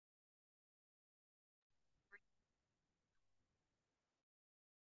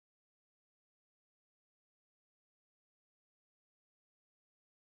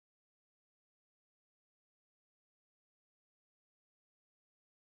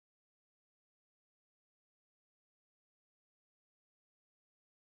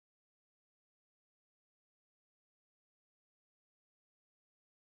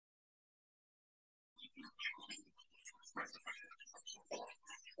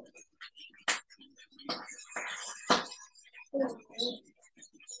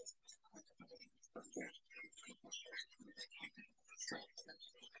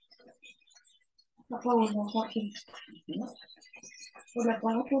Por favor, no, Joaquín. Por la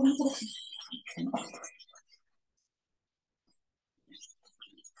pago por un proceso.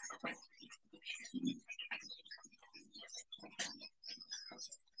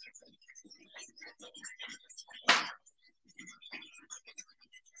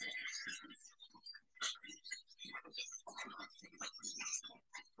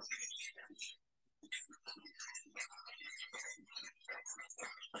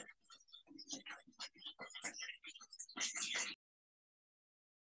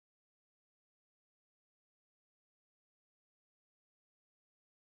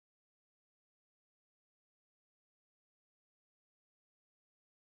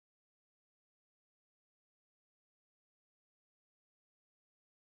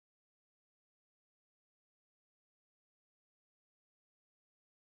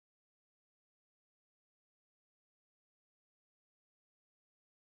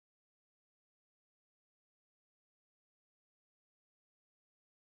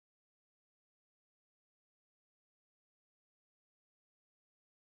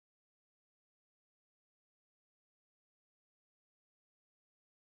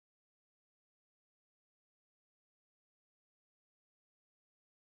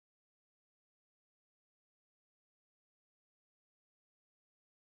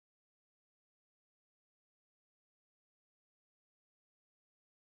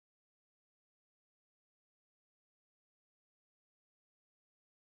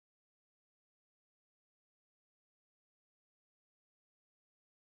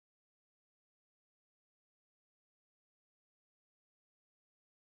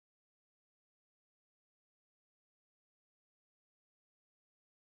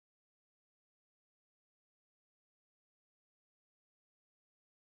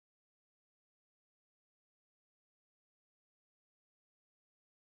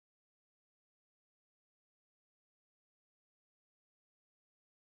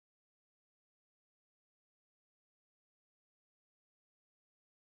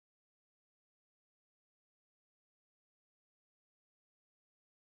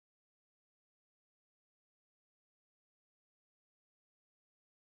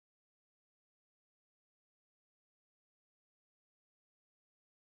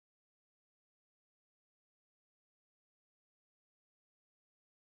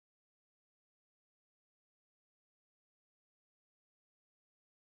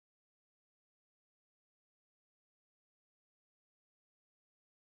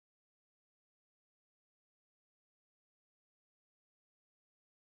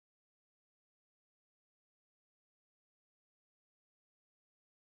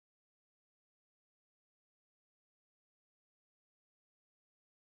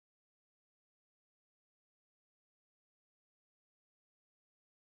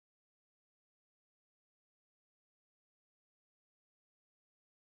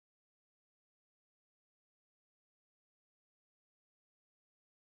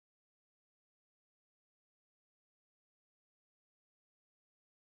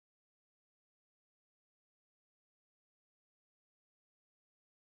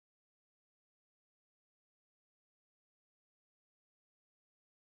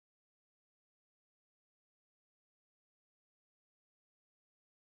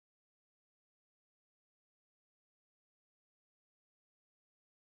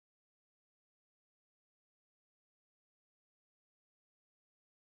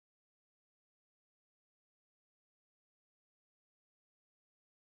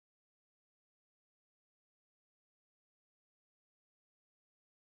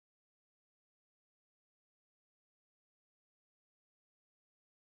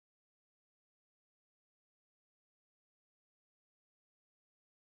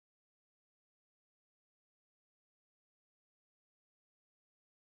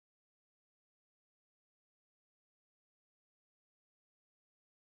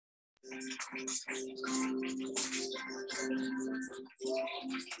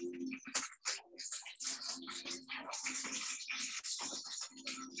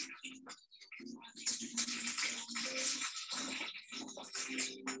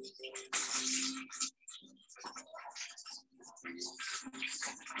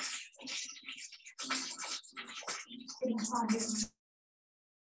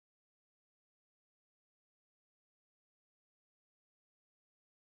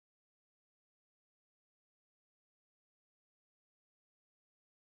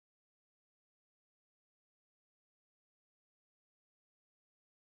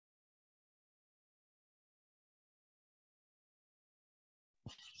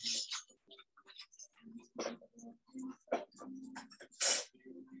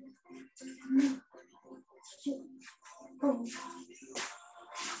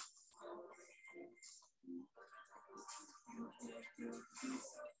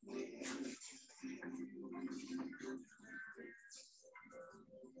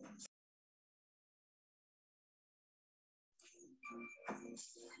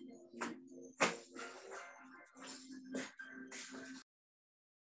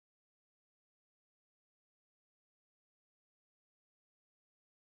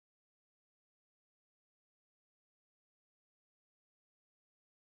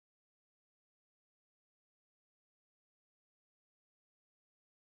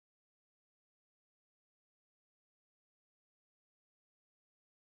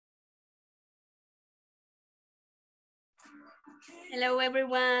 Hello,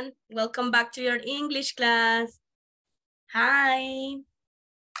 everyone. Welcome back to your English class. Hi.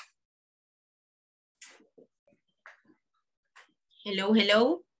 Hello,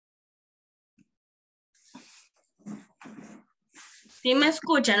 hello. ¿Sí me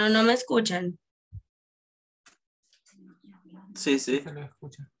escuchan o no me escuchan? Sí, sí.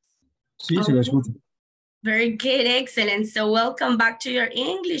 Sí, se lo escucho. Very good, excellent. So welcome back to your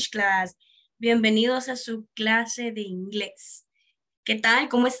English class. Bienvenidos a su clase de inglés. ¿Qué tal?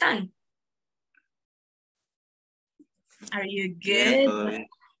 ¿Cómo están? Are you Bien, good? todo bien.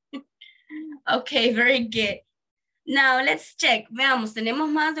 Okay, very good. Now let's check. Veamos, tenemos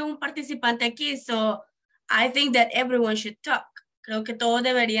más de un participante aquí, so I think that everyone should talk. Creo que todos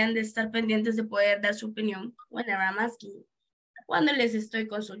deberían de estar pendientes de poder dar su opinión whenever I'm asking, cuando les estoy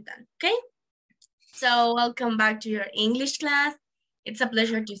consultando, okay? So welcome back to your English class. It's a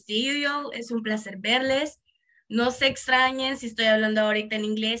pleasure to see you all. Es un placer verles. No se extrañen si estoy hablando ahorita en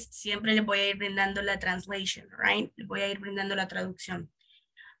inglés, siempre les voy a ir brindando la translation, right? Les voy a ir brindando la traducción.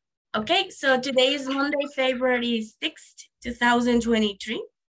 Okay, so today is Monday, February 6th, 2023,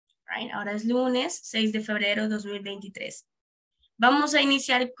 right? Ahora es lunes, 6 de febrero 2023. Vamos a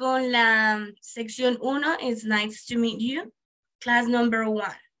iniciar con la sección 1, It's nice to meet you. Class number 1.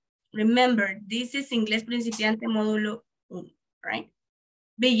 Remember, this is Inglés Principiante módulo 1, right?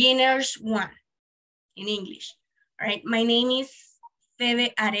 Beginners 1 in English, all right? My name is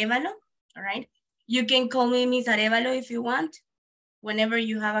Febe Arevalo, all right? You can call me Miss Arevalo if you want, whenever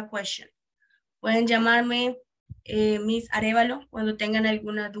you have a question. Pueden llamarme Miss Arevalo cuando tengan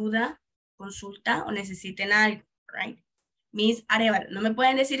alguna duda, consulta o necesiten algo, right? Miss Arevalo. No me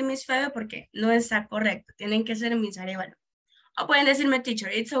pueden decir Miss Febe porque no está correcto. Tienen que ser Miss Arevalo. O pueden decirme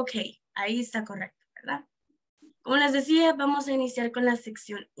teacher, it's okay. Ahí está correcto, ¿verdad? Como les decía, vamos a iniciar con la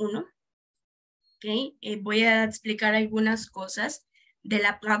sección 1. Okay. Voy a explicar algunas cosas de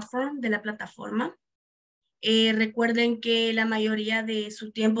la plataforma. Recuerden que la mayoría de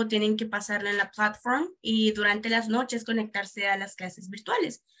su tiempo tienen que pasarla en la plataforma y durante las noches conectarse a las clases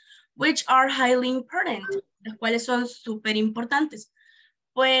virtuales, which are highly important, las cuales son súper importantes.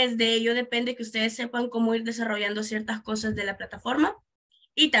 Pues de ello depende que ustedes sepan cómo ir desarrollando ciertas cosas de la plataforma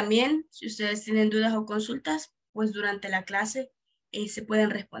y también si ustedes tienen dudas o consultas, pues durante la clase se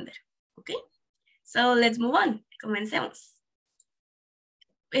pueden responder. ¿Ok? So let's move on. Comencemos.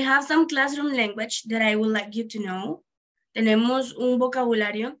 We have some classroom language that I would like you to know. Tenemos un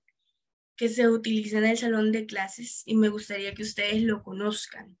vocabulario que se utiliza en el salón de clases y me gustaría que ustedes lo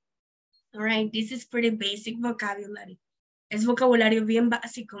conozcan. All right, this is pretty basic vocabulary. Es vocabulario bien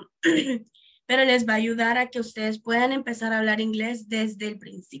básico, pero les va a ayudar a que ustedes puedan empezar a hablar inglés desde el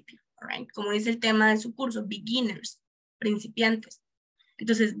principio. All right, como dice el tema de su curso, beginners, principiantes.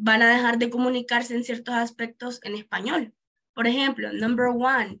 Entonces van a dejar de comunicarse en ciertos aspectos en español. Por ejemplo, number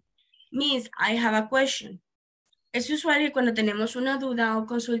 1, Miss, I have a question. Es usual que cuando tenemos una duda o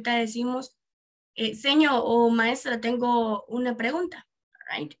consulta decimos, señor o maestra, tengo una pregunta,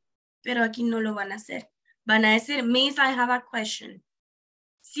 right? Pero aquí no lo van a hacer. Van a decir, Miss, I have a question.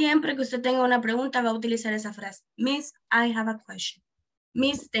 Siempre que usted tenga una pregunta va a utilizar esa frase. Miss, I have a question.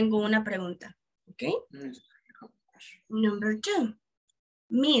 Miss, tengo una pregunta. ¿Ok? Number 2.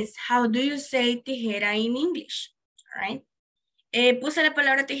 Miss, how do you say tijera in English? Right? Puse la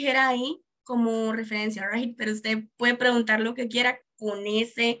palabra tijera ahí como referencia, right? Pero usted puede preguntar lo que quiera con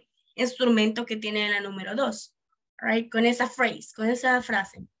ese instrumento que tiene en la número 2, right? Con esa phrase, con esa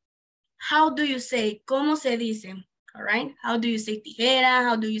frase. How do you say? ¿Cómo se dice? All right? How do you say tijera?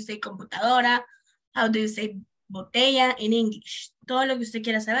 How do you say computadora? How do you say botella in English? Todo lo que usted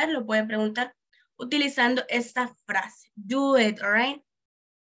quiera saber lo puede preguntar utilizando esta frase. Do it, all right?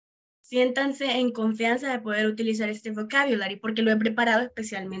 Siéntanse en confianza de poder utilizar este vocabulary porque lo he preparado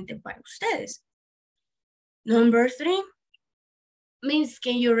especialmente para ustedes. Number 3. Miss,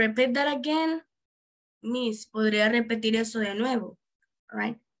 can you repeat that again? Miss, ¿podría repetir eso de nuevo?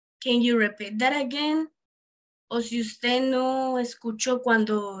 Right? Can you repeat that again? O si usted no escuchó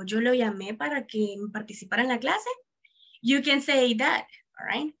cuando yo lo llamé para que participara en la clase, you can say that, all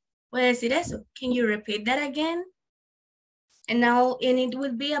right? Puede decir eso. Can you repeat that again? And it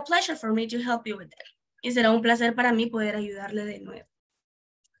would be a pleasure for me to help you with that. Y será un placer para mí poder ayudarle de nuevo.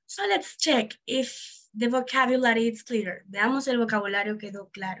 So let's check if the vocabulary is clear. Veamos el vocabulario quedó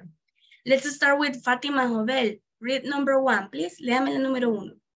claro. Let's start with Fatima Jovel. Read number 1, please. Léame la número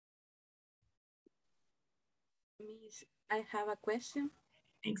 1. Miss, I have a question.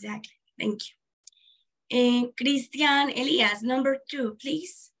 Exactly. Thank you. Christian Elias, number 2,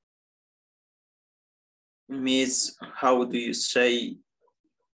 please. Miss, how do you say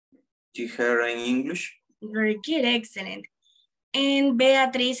to her in English? Very good, excellent. And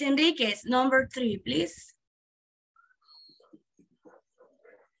Beatriz Enriquez, number 3, please.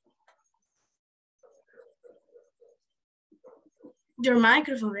 Your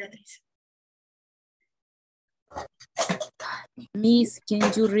microphone, Beatriz. Miss,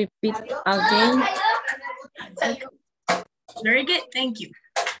 can you repeat again? Very good, thank you.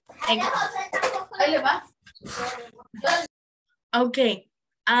 Okay,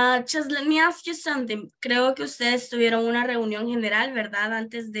 just let me ask you something. Creo que ustedes tuvieron una reunión general, ¿verdad?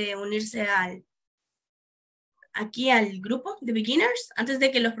 Antes de unirse aquí al grupo de beginners. Antes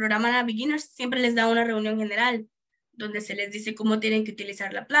de que los programan a beginners, siempre les da una reunión general donde se les dice cómo tienen que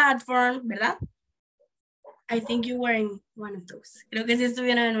utilizar la platform, ¿verdad? I think you were in one of those. Creo que sí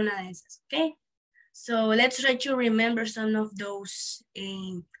estuvieron en una de esas, okay? So let's try to remember some of those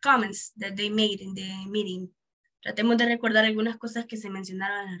comments that they made in the meeting. Tratemos de recordar algunas cosas que se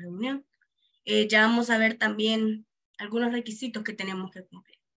mencionaron en la reunión. Ya vamos a ver también algunos requisitos que tenemos que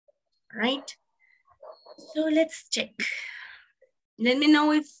cumplir. All right? So let's check. Let me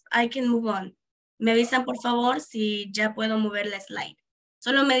know if I can move on. Me avisan por favor si ya puedo mover la slide.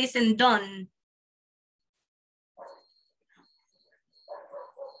 Solo me dicen done.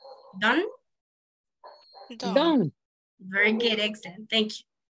 Done? Done. Very good, excellent, thank you.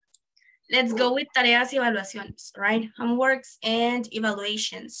 Let's go with tareas y evaluaciones, right? Homeworks and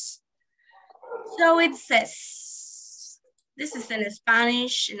evaluations. So it says, this is in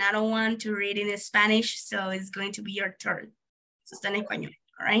Spanish and I don't want to read in Spanish, so it's going to be your turn. So está en español,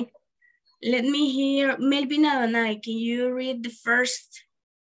 all right? Let me hear, Melvin Adonai, can you read the first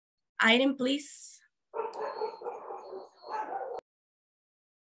item, please?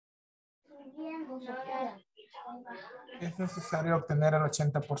 Es necesario obtener el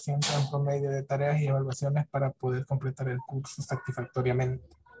 80% en promedio de tareas y evaluaciones para poder completar el curso satisfactoriamente.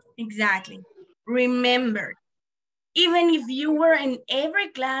 Exactly. Remember, even if you were in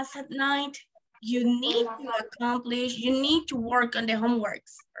every class at night, you need to accomplish, you need to work on the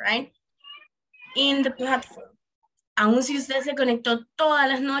homeworks, right? In the platform. Aún si usted se conectó todas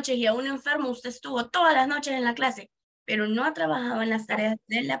las noches y aún enfermo, usted estuvo todas las noches en la clase, pero no ha trabajado en las tareas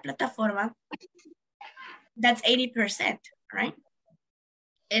de la plataforma, that's 80%, right?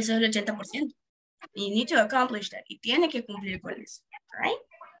 Eso es el 80%. You need to accomplish that. Y tiene que cumplir con eso, right?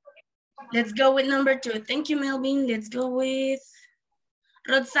 Let's go with number 2. Thank you, Melvin. Let's go with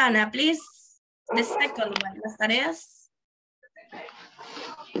Roxana, please. The second one, las tareas.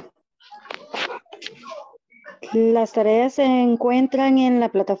 Las tareas se encuentran en la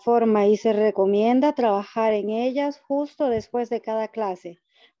plataforma y se recomienda trabajar en ellas justo después de cada clase.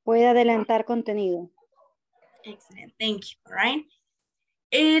 Puede adelantar contenido. Excellent, thank you, all right?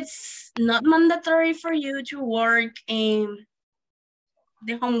 It's not mandatory for you to work in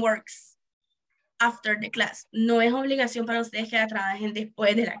the homeworks after the class. No es obligación para ustedes que la trabajen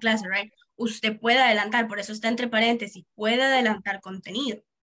después de la clase, right? Usted puede adelantar, por eso está entre paréntesis, puede adelantar contenido.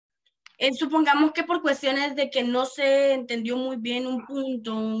 Supongamos que por cuestiones de que no se entendió muy bien un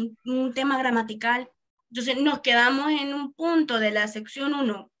punto, un tema gramatical, entonces nos quedamos en un punto de la sección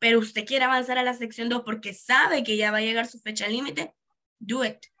 1, pero usted quiere avanzar a la sección 2 porque sabe que ya va a llegar su fecha límite, do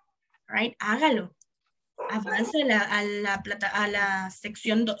it, right? Hágalo. Avance a la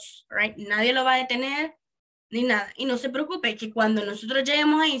sección 2, right? Nadie lo va a detener ni nada. Y no se preocupe que cuando nosotros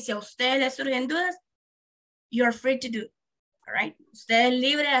lleguemos ahí, si a ustedes les surgen dudas, you're free to do it. All right? Usted es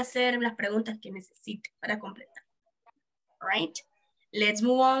libre de hacer las preguntas que necesite para completar. All right? Let's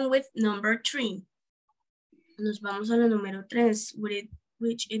move on with number 3. Nos vamos a la número 3,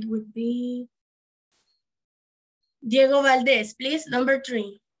 which it would be Diego Valdés, please, number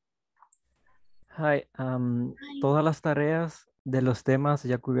 3. Hi, todas las tareas de los temas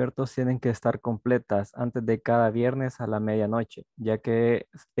ya cubiertos tienen que estar completas antes de cada viernes a la medianoche, ya que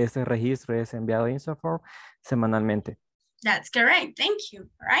ese registro es enviado a Instaform semanalmente. That's correct. Thank you.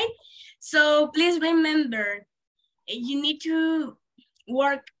 All right. So please remember, you need to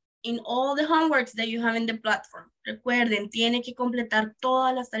work in all the homeworks that you have in the platform. Recuerden, tiene que completar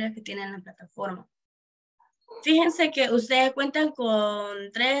todas las tareas que tienen en la plataforma. Fíjense que ustedes cuentan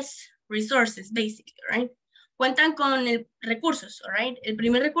con 3 resources, basically, right? Cuentan con recursos, all right? El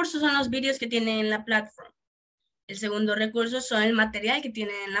primer recurso son los vídeos que tienen en la plataforma. El segundo recurso son el material que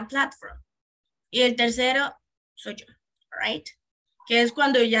tienen en la plataforma. Y el tercero soy yo, all right? Que es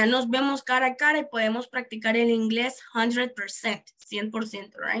cuando ya nos vemos cara a cara y podemos practicar el inglés 100%,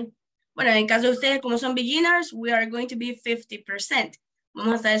 100%, right? Bueno, en caso de ustedes, como son beginners, we are going to be 50%.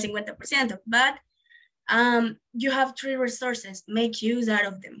 Vamos a estar el 50%, but you have 3 resources. Make use out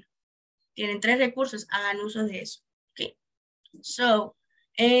of them. Tienen 3 recursos, hagan uso de eso. Okay. So,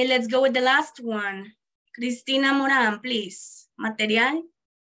 let's go with the last one. Cristina Morán, please. Material.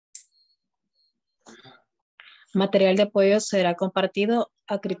 Material de apoyo será compartido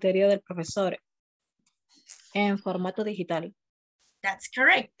a criterio del profesor en formato digital. That's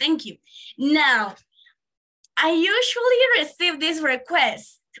correct. Thank you. Now, I usually receive this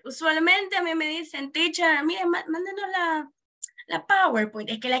request. Usualmente a mí me dicen, teacher, mire, mándenos la PowerPoint.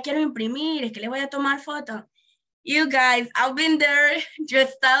 Es que la quiero imprimir, es que le voy a tomar foto. You guys, I've been there. Yo he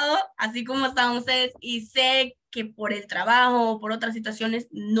estado así como están ustedes y sé que por el trabajo o por otras situaciones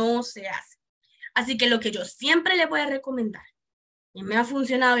no se hace. Así que lo que yo siempre le voy a recomendar, y me ha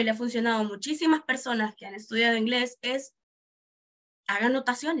funcionado y le ha funcionado a muchísimas personas que han estudiado inglés, es hagan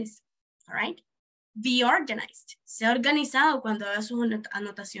anotaciones, all right? Be organized. Sea organizado cuando haga sus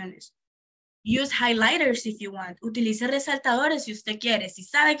anotaciones. Use highlighters if you want. Utilice resaltadores si usted quiere. Si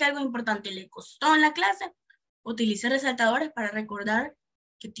sabe que algo importante le costó en la clase, utilice resaltadores para recordar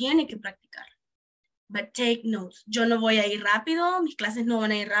que tiene que practicar. But take notes. Yo no voy a ir rápido, mis clases no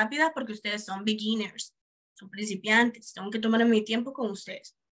van a ir rápidas porque ustedes son beginners, son principiantes. Tengo que tomar mi tiempo con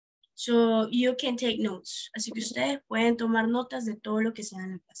ustedes. So you can take notes. Así que ustedes pueden tomar notas de todo lo que sea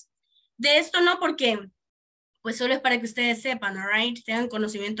en la clase. De esto no, porque pues solo es para que ustedes sepan, all right? Tengan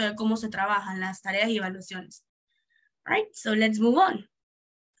conocimiento de cómo se trabajan las tareas y evaluaciones. All right, so let's move on.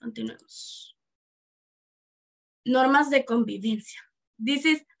 Continuemos. Normas de convivencia. This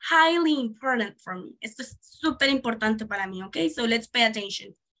is highly important for me. Esto es súper importante para mí, okay? So let's pay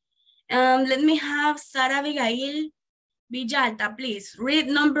attention. Let me have Sara Abigail Villalta, please. Read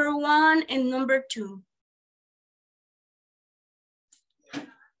number 1 and number 2.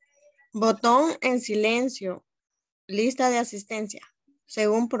 Botón en silencio. Lista de asistencia.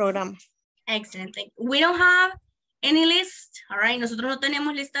 Según programa. Excellent. We don't have any list, all right? Nosotros no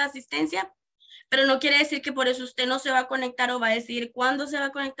tenemos lista de asistencia, pero no quiere decir que por eso usted no se va a conectar o va a decidir cuándo se va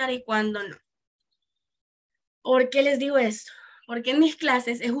a conectar y cuándo no. ¿Por qué les digo esto? Porque en mis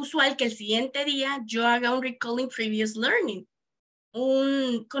clases es usual que el siguiente día yo haga un recalling previous learning,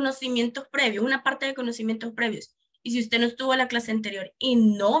 un conocimientos previos, una parte de conocimientos previos. Y si usted no estuvo en la clase anterior y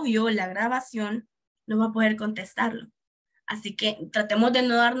no vio la grabación, no va a poder contestarlo. Así que tratemos de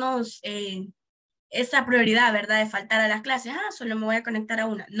no darnos esa prioridad, ¿verdad? De faltar a las clases. Ah, solo me voy a conectar a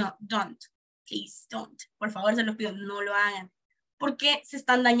una. No, don't. Please don't. Por favor, se los pido, no lo hagan. Porque se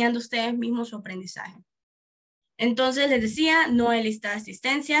están dañando ustedes mismos su aprendizaje. Entonces, les decía, no hay lista de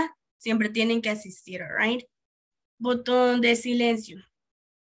asistencia. Siempre tienen que asistir, all right? Botón de silencio.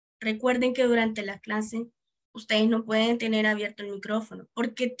 Recuerden que durante la clase, ustedes no pueden tener abierto el micrófono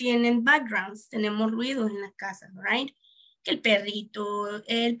porque tienen backgrounds, tenemos ruidos en las casas, right? Que el perrito,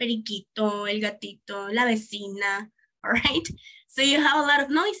 el periquito, el gatito, la vecina, right? So you have a lot of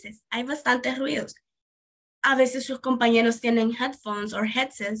noises. Hay bastantes ruidos. A veces sus compañeros tienen headphones o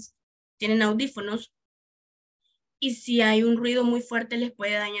headsets, tienen audífonos, y si hay un ruido muy fuerte les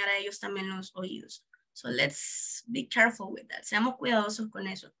puede dañar a ellos también los oídos. So let's be careful with that. Seamos cuidadosos con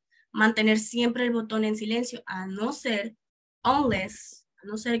eso. Mantener siempre el botón en silencio, a no ser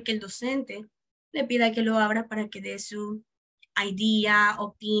que el docente le pida que lo abra para que dé su idea,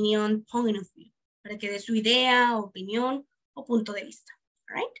 opinion, point of view, para que dé su idea, opinión o punto de vista,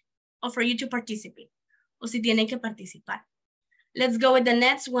 right? Or for you to participate, o si tiene que participar. Let's go with the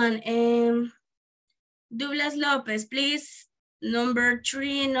next one. Douglas Lopez, please, number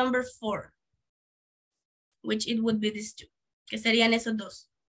 3 and number 4, which it would be these two, que serían esos dos.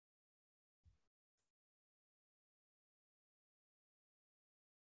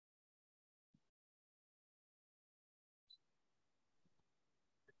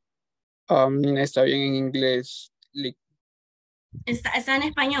 Está bien en inglés. Está en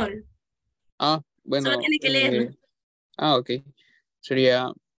español. Bueno. Solo tiene que leerlo. Ok. Sería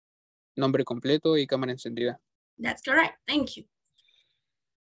nombre completo y cámara encendida. That's correct. Thank you.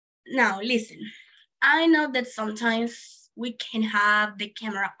 Now, listen. I know that sometimes we can have the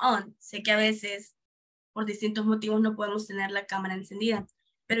camera on. Sé que a veces, por distintos motivos, no podemos tener la cámara encendida.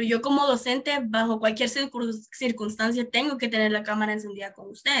 Pero yo como docente, bajo cualquier circunstancia, tengo que tener la cámara encendida con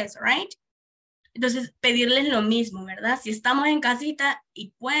ustedes, right? Entonces, pedirles lo mismo, ¿verdad? Si estamos en casita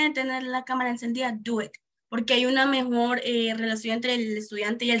y pueden tener la cámara encendida, do it. Porque hay una mejor relación entre el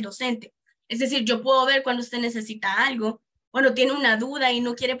estudiante y el docente. Es decir, yo puedo ver cuando usted necesita algo, cuando tiene una duda y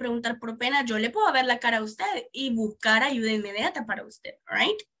no quiere preguntar por pena, yo le puedo ver la cara a usted y buscar ayuda inmediata para usted,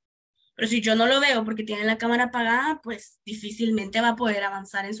 right? Pero si yo no lo veo porque tiene la cámara apagada, pues difícilmente va a poder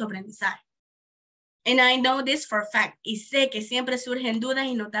avanzar en su aprendizaje. And I know this for a fact. Y sé que siempre surgen dudas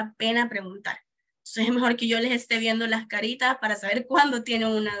y nos da pena preguntar. Entonces es mejor que yo les esté viendo las caritas para saber cuándo tienen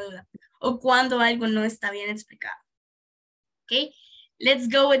una duda o cuándo algo no está bien explicado. Okay, let's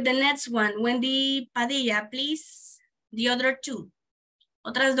go with the next one. Wendy Padilla, please. The other two.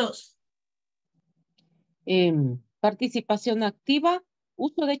 Otras dos. Participación activa,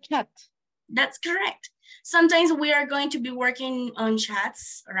 uso de chat. That's correct. Sometimes we are going to be working on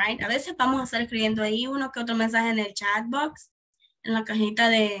chats, right? A veces vamos a estar escribiendo ahí uno que otro mensaje en el chat box, en la cajita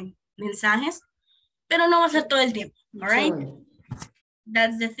de mensajes, pero no va a ser todo el tiempo, all right?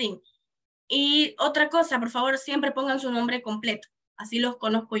 That's the thing. Y otra cosa, por favor, siempre pongan su nombre completo. Así los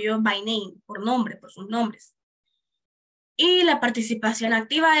conozco yo by name, por nombre, por sus nombres. Y la participación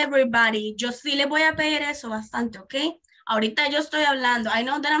activa, everybody. Yo sí les voy a pedir eso bastante, ¿ok? Ahorita yo estoy hablando. I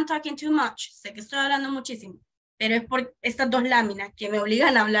know that I'm talking too much. Sé que estoy hablando muchísimo. Pero es por estas dos láminas que me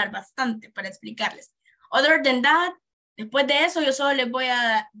obligan a hablar bastante para explicarles. Other than that, después de eso yo solo les voy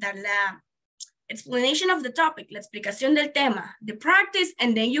a dar la explanation of the topic, la explicación del tema, the practice,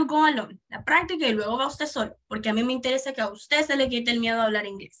 and then you go alone. La práctica y luego va usted solo. Porque a mí me interesa que a usted se le quite el miedo a hablar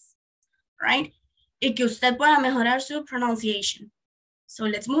inglés. Right? Y que usted pueda mejorar su pronunciation. So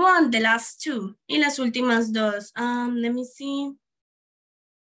let's move on, the last two. Y las últimas dos. Let me see.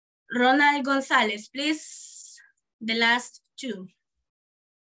 Ronald González, please. The last two.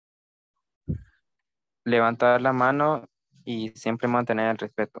 Levantar la mano y siempre mantener el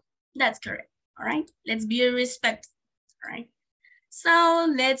respeto. That's correct. All right. Let's be respectful. All right. So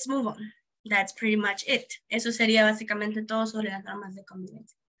let's move on. That's pretty much it. Eso sería básicamente todo sobre las normas de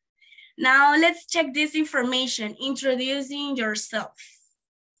convivencia. Now let's check this information. Introducing yourself.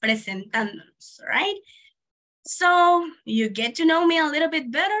 Presentándonos, right? So you get to know me a little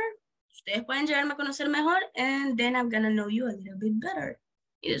bit better. Ustedes pueden llegarme a conocer mejor, and then I'm gonna know you a little bit better.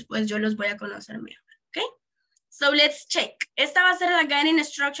 Y después yo los voy a conocer mejor, ¿ok? So let's check. Esta va a ser la guiding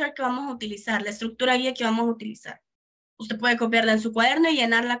structure que vamos a utilizar, la estructura guía que vamos a utilizar. Usted puede copiarla en su cuaderno y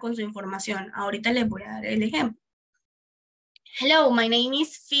llenarla con su información. Ahorita les voy a dar el ejemplo. Hello, my name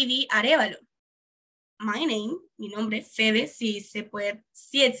is Phoebe Arevalo. My name, mi nombre, Phoebe, sí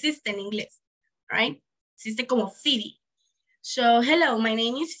existe en inglés, right? Existe como Phoebe. So, hello, my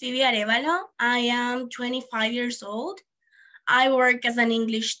name is Phoebe Arevalo. I am 25 years old. I work as an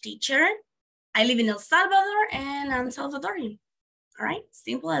English teacher. I live in El Salvador and I'm Salvadorian. All right,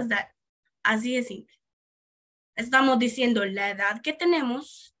 simple as that. Así de simple. Estamos diciendo la edad que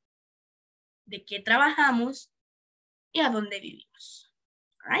tenemos, de qué trabajamos y a dónde vivimos.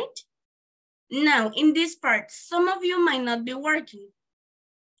 All right? Now, in this part, some of you might not be working.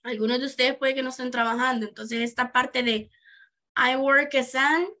 Algunos de ustedes puede que no estén trabajando. Entonces, esta parte de I work as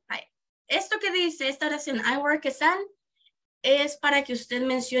an, esto que dice esta oración, I work as an, es para que usted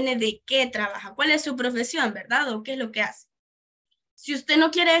mencione de qué trabaja, cuál es su profesión, ¿verdad? O qué es lo que hace. Si usted no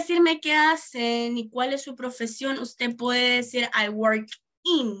quiere decirme qué hace ni cuál es su profesión, usted puede decir I work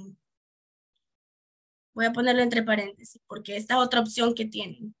in. Voy a ponerlo entre paréntesis porque esta es otra opción que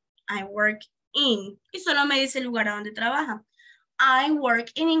tienen. I work in. Y solo me dice el lugar a donde trabaja. I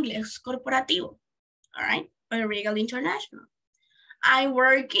work in inglés corporativo. All right. Paralegal International. I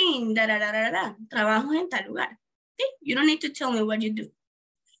work in trabajo en tal lugar. ¿Sí? You don't need to tell me what you do.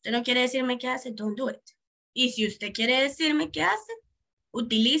 Si usted no quiere decirme qué hace, don't do it. Y si usted quiere decirme qué hace,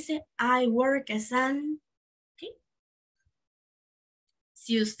 utilice I work as an. ¿Sí?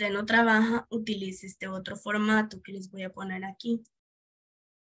 Si usted no trabaja, utilice este otro formato que les voy a poner aquí.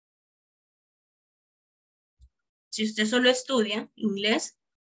 Si usted solo estudia inglés,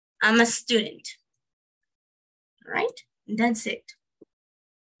 I'm a student. Right? That's it.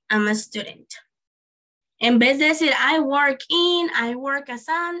 I'm a student. En vez de decir I work in, I work as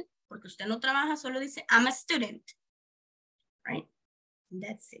an, porque usted no trabaja, solo dice I'm a student. Right?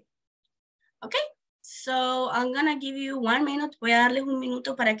 That's it. Okay? So I'm gonna give you 1 minute. Voy a darles 1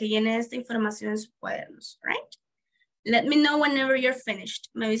 minuto para que llenen esta información en sus cuadernos. Right? Let me know whenever you're finished.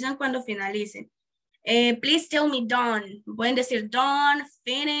 Me avisan cuando finalicen. Please tell me done. Pueden decir done,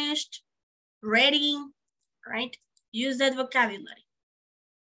 finished, ready, right? Use that vocabulary.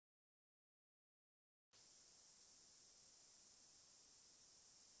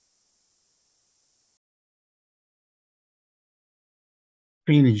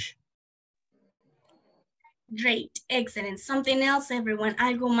 Finish. Great, excellent. Something else, everyone.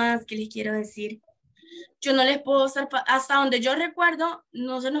 Algo más que les quiero decir. Yo no les puedo hacer, hasta donde yo recuerdo,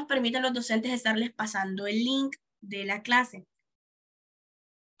 no se nos permite a los docentes estarles pasando el link de la clase.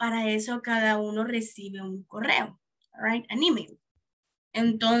 Para eso cada uno recibe un correo, right? An email.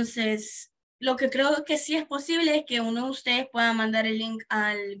 Entonces, lo que creo que sí es posible es que uno de ustedes pueda mandar el link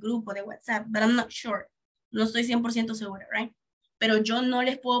al grupo de WhatsApp, but I'm not sure. No estoy 100% segura, right? Pero yo no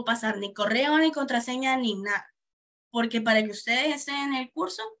les puedo pasar ni correo, ni contraseña, ni nada. Porque para que ustedes estén en el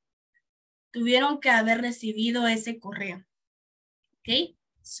curso, tuvieron que haber recibido ese correo. ¿Ok?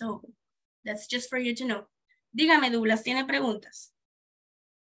 So, that's just for you to know. Dígame, Douglas, ¿tiene preguntas?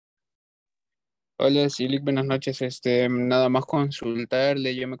 Hola, Silic, buenas noches. Nada más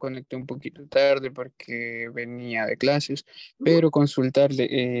consultarle, yo me conecté un poquito tarde porque venía de clases, pero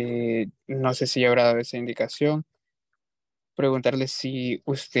consultarle, no sé si habrá dado esa indicación, preguntarle si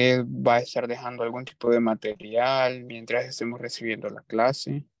usted va a estar dejando algún tipo de material mientras estemos recibiendo la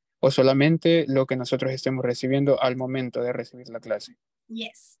clase, o solamente lo que nosotros estemos recibiendo al momento de recibir la clase.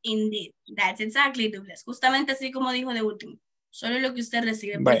 Yes, indeed. That's exactly, Douglas. Justamente así como dijo de último. Solo lo que usted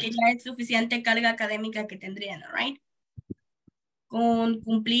recibe, Vale. porque ya es suficiente carga académica que tendrían, right? Con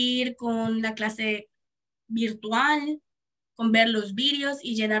cumplir con la clase virtual, con ver los vídeos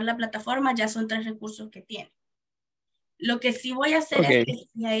y llenar la plataforma, ya son 3 recursos que tiene. Lo que sí voy a hacer es que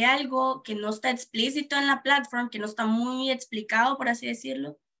si hay algo que no está explícito en la plataforma, que no está muy explicado, por así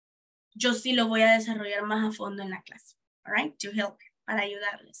decirlo, yo sí lo voy a desarrollar más a fondo en la clase, all right? To help, para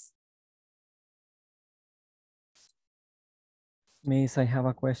ayudarles. Miss, I have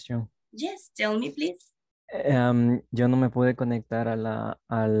a question. Yes, tell me, please. Yo no me pude conectar a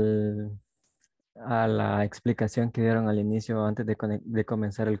la explicación que dieron al inicio antes de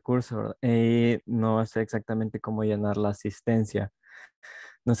comenzar el curso, ¿verdad? Y no sé exactamente cómo llenar la asistencia.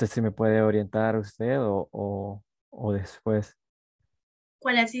 No sé si me puede orientar usted o después.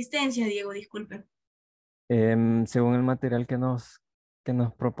 ¿Cuál asistencia, Diego? Disculpe. Según el material que nos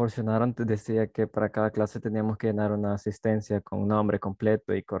proporcionaron, decía que para cada clase teníamos que llenar una asistencia con nombre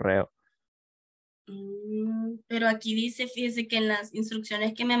completo y correo. Pero aquí dice, fíjese que en las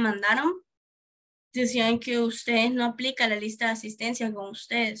instrucciones que me mandaron, decían que ustedes no aplican la lista de asistencia con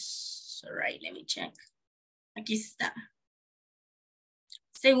ustedes. All right, let me check. Aquí está.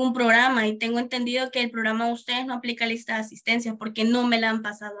 Según programa, y tengo entendido que el programa de ustedes no aplica lista de asistencia porque no me la han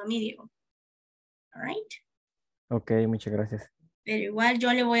pasado a mí, Diego. All right. Ok, muchas gracias. Pero igual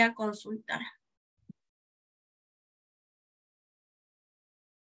yo le voy a consultar.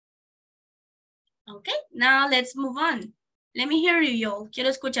 Okay, now let's move on. Let me hear you, y'all. Quiero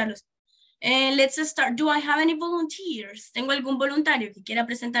escucharlos. Let's start. Do I have any volunteers? ¿Tengo algún voluntario que quiera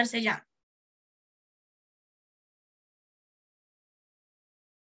presentarse ya?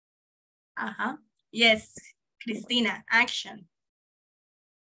 Ajá. Yes, Cristina, action.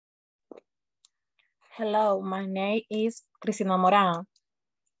 Hello, my name is Cristina Moran.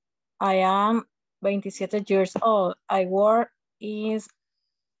 I am 27 years old. I work as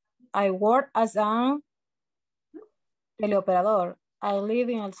an teleoperador. I live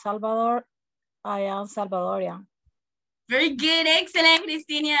in El Salvador. I am Salvadorian. Very good, excellent,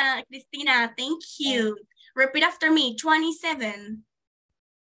 Cristina. Cristina, thank you. Repeat after me, 27.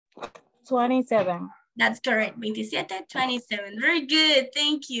 27. That's correct, 27, 27. Very good,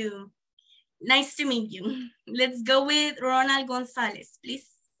 thank you. Nice to meet you. Let's go with Ronald Gonzalez, please.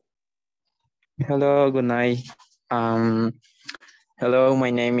 Hello, good night. Hello,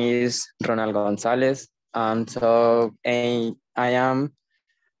 my name is Ronald Gonzalez. I am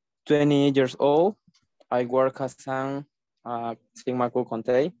 20 years old. I work as an Sigma Q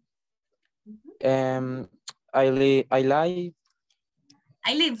Conte. I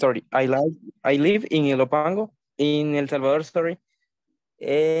live in Ilopango, in El Salvador, sorry.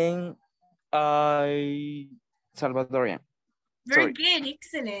 And I Salvadorian. Very good,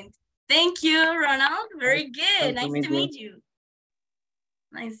 excellent. Thank you, Ronald. Very good. Nice to meet you.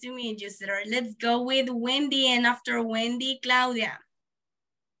 Nice to meet you, sir. Let's go with Wendy, and after Wendy, Claudia.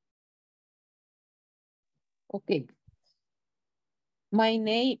 Okay. My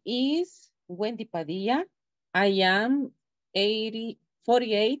name is Wendy Padilla. I am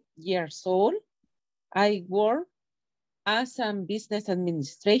 48 years old. I work as a business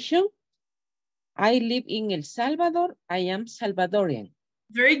administration. I live in El Salvador. I am Salvadorian.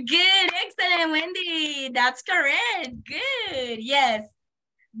 Very good. Excellent, Wendy. That's correct. Good. Yes.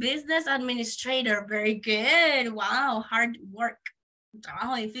 Business administrator. Very good. Wow, hard work.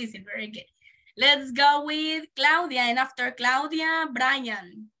 Trabajo difícil. Very good. Let's go with Claudia. And after Claudia,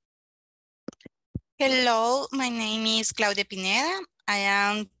 Brian. Hello, my name is Claudia Pineda. I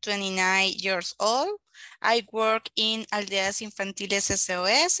am 29 years old. I work in Aldeas Infantiles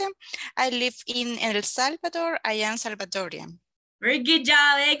SOS. I live in El Salvador. I am Salvadorian. Very good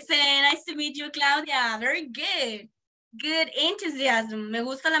job. Excellent. Nice to meet you, Claudia. Very good. Good enthusiasm. Me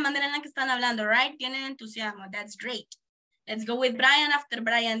gusta la manera en la que están hablando, right? Tienen entusiasmo. That's great. Let's go with Brian. After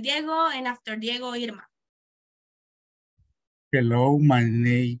Brian, Diego. And after Diego, Irma. Hello, my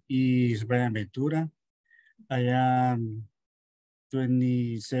name is Brian Ventura. I am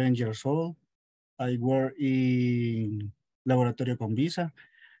 27 years old. I work in Laboratorio con Visa.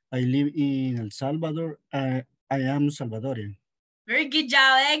 I live in El Salvador. I am Salvadorian. Very good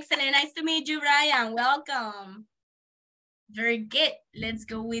job. Excellent. Nice to meet you, Brian. Welcome. Very good. Let's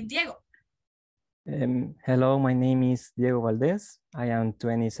go with Diego. Hello, my name is Diego Valdez. I am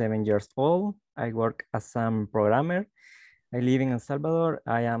 27 years old. I work as a programmer. I live in El Salvador.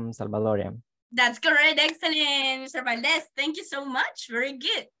 I am Salvadorian. That's correct. Excellent, Mr. Valdez. Thank you so much. Very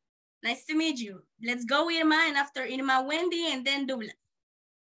good. Nice to meet you. Let's go, Irma, and after Irma, Wendy, and then Douglas.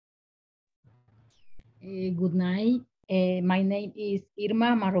 Good night. My name is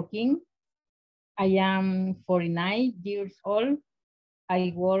Irma Marroquin. I am 49 years old.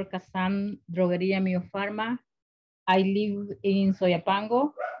 I work as a drogueria Miofarma. I live in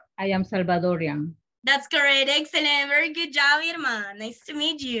Soyapango. I am Salvadorian. That's correct. Excellent. Very good job, Irma. Nice to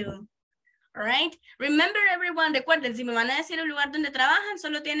meet you. All right. Remember, everyone, recuerden, si me van a decir el lugar donde trabajan,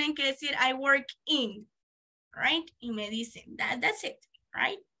 solo tienen que decir I work in. All right. Y me dicen. That's it.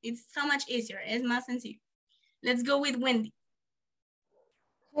 Right. It's so much easier. Es más sencillo. Let's go with Wendy.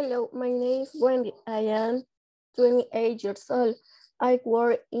 Hello, my name is Wendy. I am 28 years old. I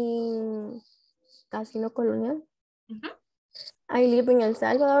work in Casino Colonial. I live in El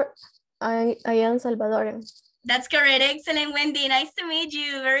Salvador. I am Salvadorian. That's correct. Excellent, Wendy. Nice to meet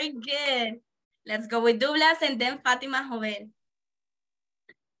you. Very good. Let's go with Douglas and then Fatima Jovel.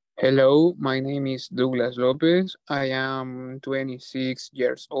 Hello, my name is Douglas Lopez. I am 26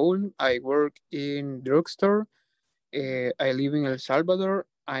 years old. I work in drugstore. I live in El Salvador.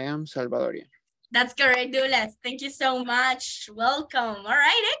 I am Salvadorian. That's correct, Douglas. Thank you so much. Welcome. All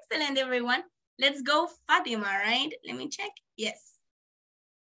right, excellent, everyone. Let's go, Fatima, right? Let me check. Yes.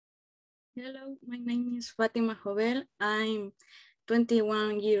 Hello, my name is Fatima Jovel. I'm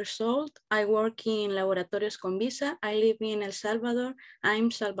 21 years old. I work in Laboratorios con Visa. I live in El Salvador.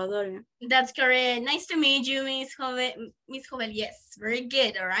 I'm Salvadorian. That's correct. Nice to meet you, Miss Jovel. Miss Jovel, yes. Very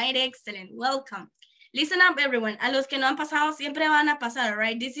good. All right, excellent. Welcome. Listen up, everyone. A los que no han pasado siempre van a pasar, all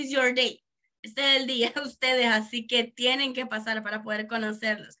right? This is your day. Este es el día de ustedes, así que tienen que pasar para poder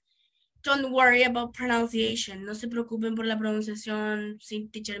conocerlos. Don't worry about pronunciation. No se preocupen por la pronunciación. Sí,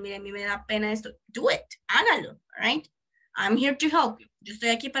 teacher, mire, a mí me da pena esto. Do it. Hágalo, all right? I'm here to help you. Yo estoy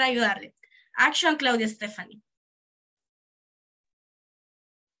aquí para ayudarle. Action, Claudia Stephanie.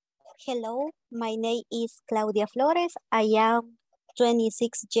 Hello, my name is Claudia Flores. I am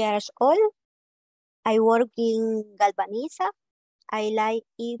 26 years old. I work in Galvaniza. I live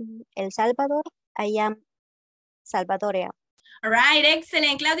in El Salvador. I am Salvadorian. All right,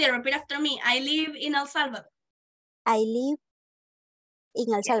 excellent. Claudia, repeat after me. I live in El Salvador. I live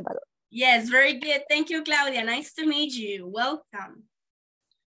in El Salvador. Yes, very good. Thank you, Claudia. Nice to meet you. Welcome.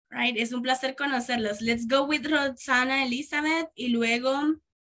 Right, es un placer conocerlos. Let's go with Roxana Elizabeth y luego,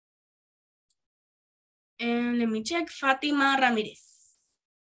 let me check, Fatima Ramirez.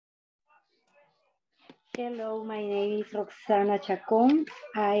 Hello, my name is Roxana Chacon.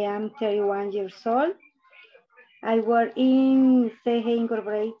 I am 31 years old. I work in CG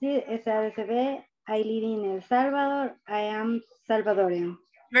Incorporated, SRSB. I live in El Salvador. I am Salvadorian.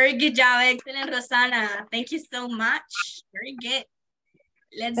 Very good job. Excellent, Roxana. Thank you so much. Very good.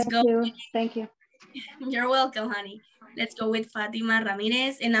 Let's go. Thank you. You're welcome, honey. Let's go with Fatima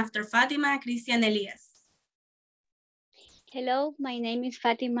Ramirez. And after Fatima, Christian Elias. Hello, my name is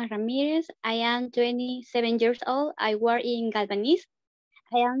Fatima Ramirez. I am 27 years old. I work in Galvaniz.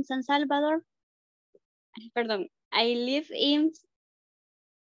 I am San Salvador. Pardon, I live in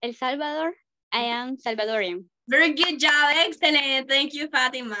El Salvador. I am Salvadorian. Very good job. Excellent. Thank you,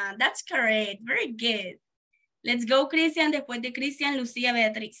 Fatima. That's correct. Very good. Let's go, Christian. Después de Christian, Lucía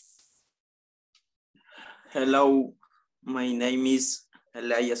Beatriz. Hello, my name is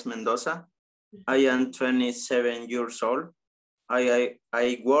Elias Mendoza. I am 27 years old. I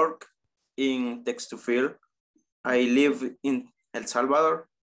work in text to field. I live in El Salvador.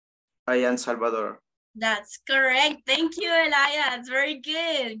 I am Salvador. That's correct. Thank you, Elia. It's very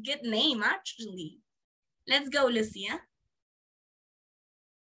good. Good name, actually. Let's go, Lucia.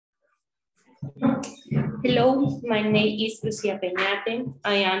 Hello, my name is Lucia Peñate.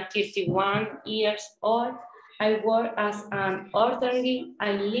 I am 51 years old. I work as an orderly.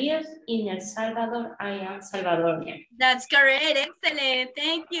 I live in El Salvador. I am Salvadorian. That's correct. Excellent.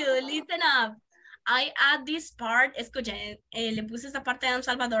 Thank you. Listen up. I add this part, escuchen, le puse esta parte de un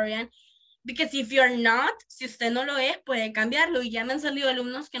Salvadorian, because if you're not, si usted no lo es, puede cambiarlo. Y ya me han salido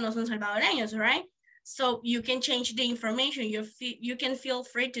alumnos que no son salvadoreños, right? So you can change the information. You can feel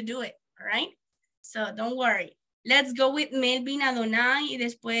free to do it, all right? So don't worry. Let's go with Melvin Adonai y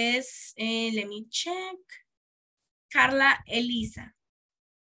después, let me check. Carla Elisa.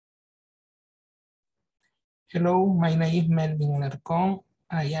 Hello, my name is Melvin Larcon.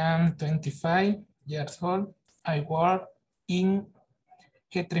 I am 25 years old. I work in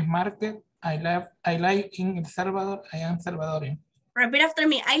G3 Market. I live in El Salvador. I am Salvadorian. Repeat after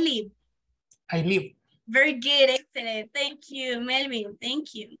me. I live. I live. Very good. Excellent. Thank you, Melvin.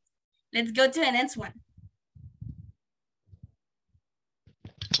 Thank you. Let's go to the next one.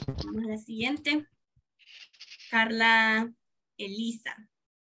 Vamos a la siguiente. Carla Elisa.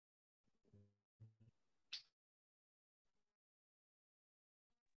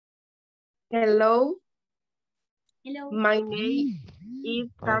 Hello. Hello. My name is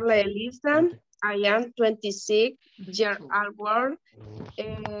Carla Elisa. I am 26 years old.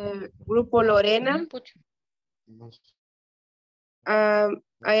 Grupo Lorena.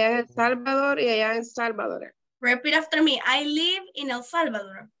 I am El Salvador y I am El Salvador. Repeat after me. I live in El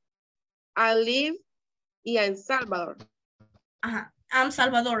Salvador. I live in El Salvador. I'm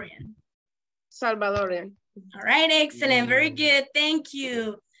Salvadorian. Salvadorian. All right, excellent. Very good. Thank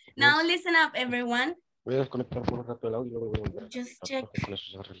you. Now listen up, everyone. Just check.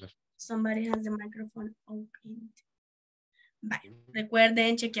 Somebody has the microphone open. Vale.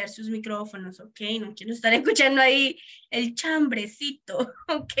 Recuerden chequear sus micrófonos, ¿ok? No quiero estar escuchando ahí el chambrecito,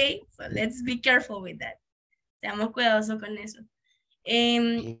 ¿ok? So let's be careful with that. Seamos cuidadosos con eso.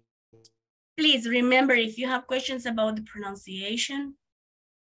 Please remember, if you have questions about the pronunciation,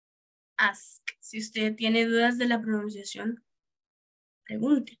 ask. Si usted tiene dudas de la pronunciación,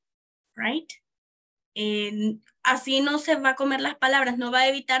 pregunte, right? Así no se va a comer las palabras, no va a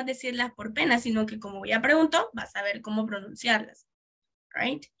evitar decirlas por pena, sino que como ya preguntó, va a saber cómo pronunciarlas,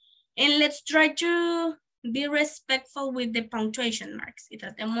 right? And let's try to be respectful with the punctuation marks. Y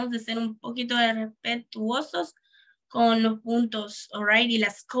tratemos de ser un poquito respetuosos con los puntos, all right, y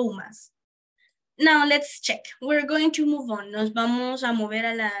las comas. Now let's check. We're going to move on. Nos vamos a mover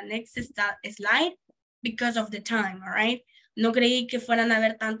a la next slide because of the time, all right? No creí que fueran a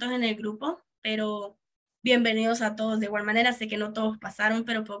haber tantos en el grupo, pero bienvenidos a todos. De igual manera, sé que no todos pasaron,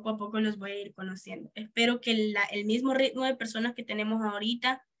 pero poco a poco los voy a ir conociendo. Espero que el mismo ritmo de personas que tenemos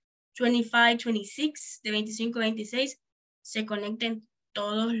ahorita, 25, 26, de 25 a 26, se conecten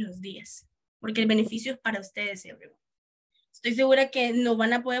todos los días, porque el beneficio es para ustedes, everyone. Estoy segura que no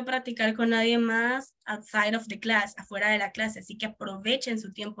van a poder practicar con nadie más outside of the class, afuera de la clase, así que aprovechen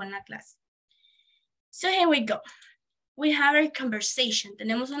su tiempo en la clase. So here we go. We have a conversation.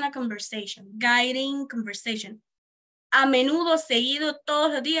 Tenemos una conversation, guiding conversation. A menudo, seguido,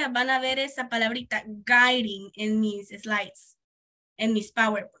 todos los días van a ver esa palabrita guiding en mis slides, en mis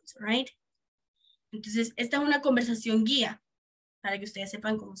PowerPoints, right? Entonces, esta es una conversación guía para que ustedes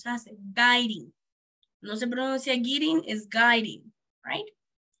sepan cómo se hace. Guiding. No se pronuncia guiding, es guiding, right?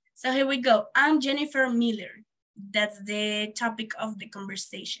 So here we go. I'm Jennifer Miller. That's the topic of the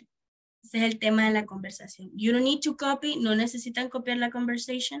conversation. Ese es el tema de la conversación. You don't need to copy. No necesitan copiar la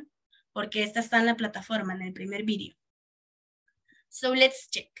conversation porque esta está en la plataforma, en el primer video. So let's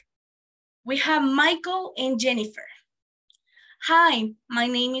check. We have Michael and Jennifer. Hi, my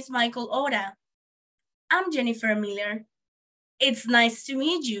name is Michael Ora. I'm Jennifer Miller. It's nice to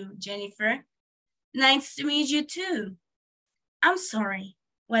meet you, Jennifer. Nice to meet you too. I'm sorry.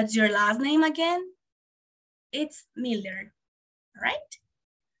 What's your last name again? It's Miller, right?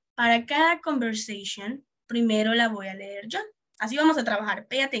 Para cada conversation, primero la voy a leer yo. Así vamos a trabajar.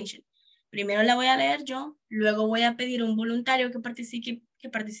 Pay attention. Primero la voy a leer yo, luego voy a pedir a un voluntario que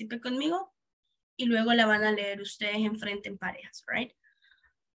participe conmigo y luego la van a leer ustedes enfrente en parejas, right?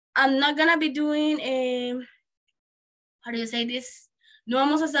 I'm not gonna be doing how do you say this? No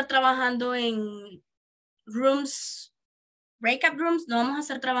vamos a estar trabajando en rooms, breakup rooms, no vamos a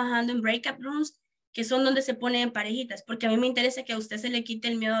estar trabajando en breakup rooms, que son donde se ponen en parejitas, porque a mí me interesa que a usted se le quite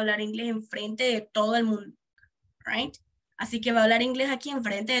el miedo a hablar inglés enfrente de todo el mundo, right? Así que va a hablar inglés aquí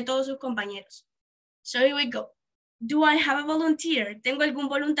enfrente de todos sus compañeros. So here we go. Do I have a volunteer? ¿Tengo algún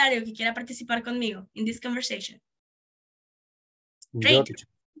voluntario que quiera participar conmigo in this conversation? Great.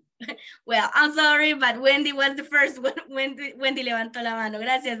 Well, I'm sorry, but Wendy was the first one. Wendy levantó la mano.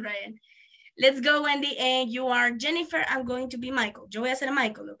 Gracias, Brian. Let's go, Wendy. And you are Jennifer. I'm going to be Michael. Yo voy a ser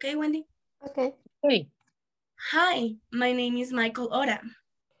Michael, okay, Wendy? Okay. Hey. Hi, my name is Michael Ora.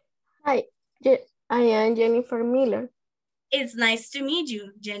 Hi, I am Jennifer Miller. It's nice to meet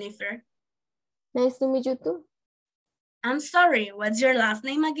you, Jennifer. Nice to meet you too. I'm sorry, what's your last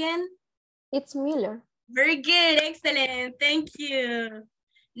name again? It's Miller. Very good, excellent, thank you.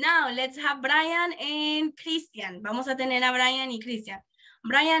 Now, let's have Brian and Christian. Vamos a tener a Brian y Christian.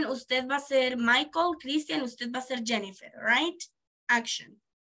 Brian, usted va a ser Michael. Christian, usted va a ser Jennifer, right? Action.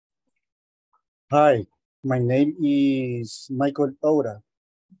 Hi, my name is Michael Ora.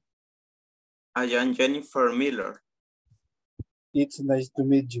 I am Jennifer Miller. It's nice to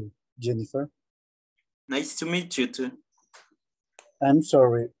meet you, Jennifer. Nice to meet you too. I'm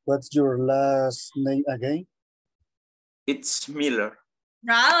sorry, what's your last name again? It's Miller.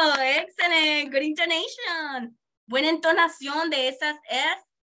 Bravo, excellent, good intonation. Buena entonación de esas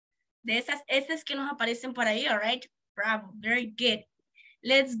S que nos aparecen por ahí, all right? Bravo, very good.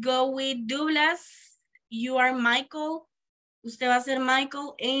 Let's go with Douglas. You are Michael. Usted va a ser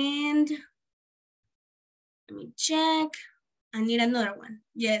Michael and let me check. I need another one.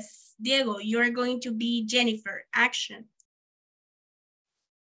 Yes, Diego, you're going to be Jennifer. Action.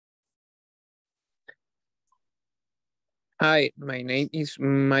 Hi, my name is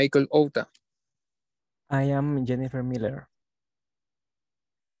Michael Ota. I am Jennifer Miller.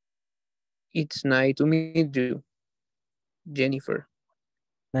 It's nice to meet you, Jennifer.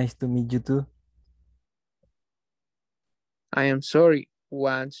 Nice to meet you too. I am sorry,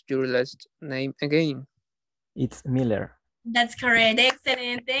 what's your last name again? It's Miller. That's correct.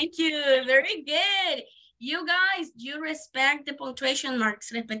 Excellent. Thank you. Very good. You guys, you respect the punctuation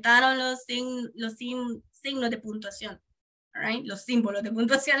marks. Respetaron los signos de puntuación. All right. Los símbolos de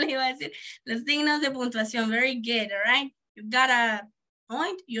puntuación, le iba a decir. Los signos de puntuación. Very good. All right. You got a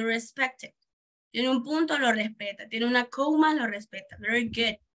point, you respect it. Tiene un punto, lo respeta. Tiene una coma, lo respeta. Very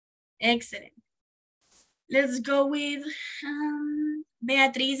good. Excellent. Let's go with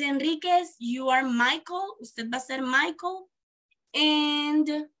Beatriz Enriquez. You are Michael. Usted va a ser Michael.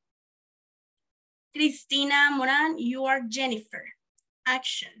 And Cristina Moran, you are Jennifer.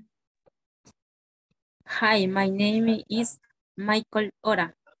 Action. Hi, my name is Michael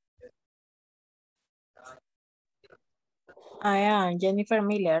Ora. I am Jennifer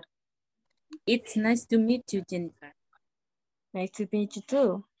Miller. It's nice to meet you, Jennifer. Nice to meet you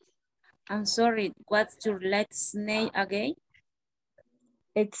too. I'm sorry, what's your last name again?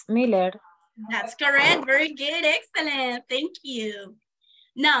 It's Miller. That's correct. Very good. Excellent. Thank you.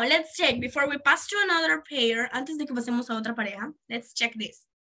 Now, let's check. Before we pass to another pair, antes de que pasemos a otra pareja, let's check this.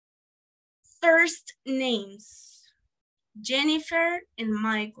 First names. Jennifer and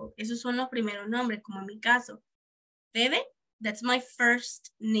Michael. Esos son los primeros nombres, como en mi caso. Bebe, that's my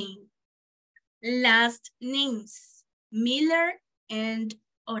first name. Last names. Miller and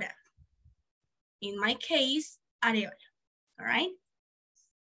Ora. In my case, Areola. All right?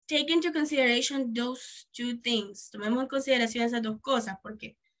 Take into consideration those two things. Tomemos en consideración esas dos cosas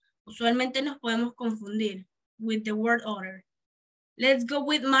porque usualmente nos podemos confundir with the word order. Let's go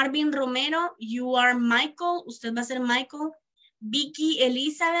with Marvin Romero. You are Michael. Usted va a ser Michael. Vicky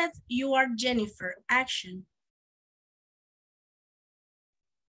Elizabeth. You are Jennifer. Action.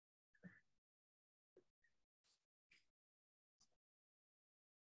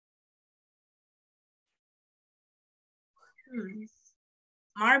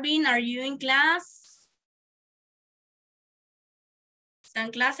 Marvin, are you in class? ¿Está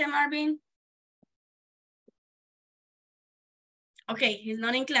en clase, Marvin? Okay, he's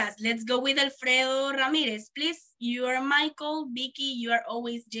not in class. Let's go with Alfredo Ramirez, please. You are Michael. Vicky, you are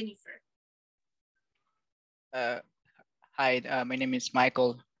always Jennifer. Hi, my name is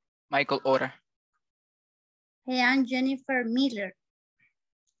Michael Ora. I am Jennifer Miller.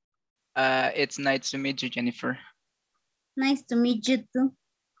 It's nice to meet you, Jennifer. Nice to meet you too.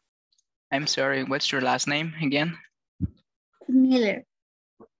 I'm sorry, what's your last name again? Miller.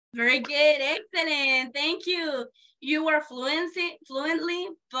 Very good, excellent, thank you. You were fluently,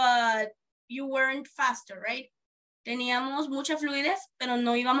 but you weren't faster, right? Teníamos mucha fluidez, pero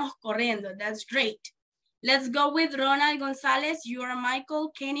no íbamos corriendo. That's great. Let's go with Ronald Gonzalez. You are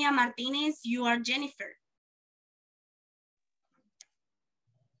Michael. Kenia Martinez. You are Jennifer.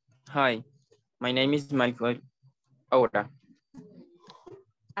 Hi, my name is Michael Ora.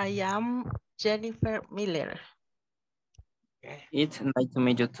 I am Jennifer Miller. It's nice to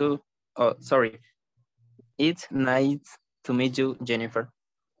meet you too. Oh, sorry. It's nice to meet you, Jennifer.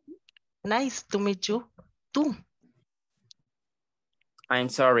 Nice to meet you too. I'm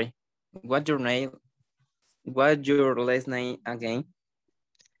sorry. What's your name? What's your last name again?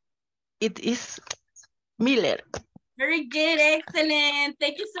 It is Miller. Very good, excellent.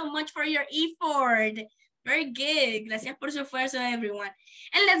 Thank you so much for your effort. Very good. Gracias por su esfuerzo, everyone.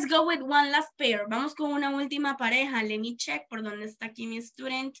 And let's go with one last pair. Vamos con una última pareja. Let me check por dónde está aquí mi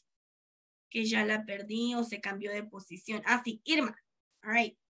student. Que ya la perdí o se cambió de posición. Ah, sí, Irma. All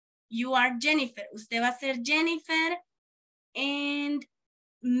right. You are Jennifer. Usted va a ser Jennifer. And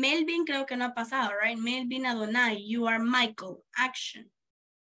Melvin creo que no ha pasado, right? Melvin Adonai. You are Michael. Action.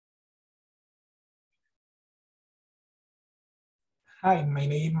 Hi, my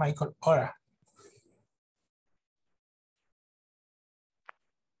name is Michael Ora.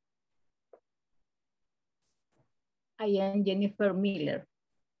 I am Jennifer Miller.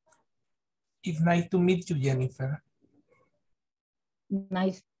 It's nice to meet you, Jennifer.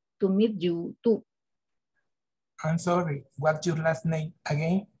 Nice to meet you too. I'm sorry, what's your last name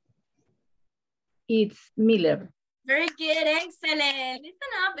again? It's Miller. Very good, excellent.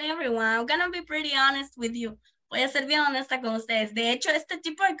 Listen up, everyone. I'm gonna be pretty honest with you. Voy a ser bien honesta con ustedes. De hecho, este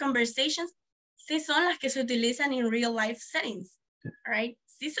tipo de conversations sí son las que se utilizan en real life settings, right?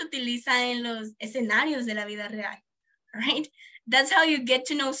 Sí se utiliza en los escenarios de la vida real, right? That's how you get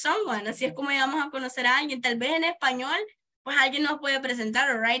to know someone. Así es como vamos a conocer a alguien. Tal vez en español, pues alguien nos puede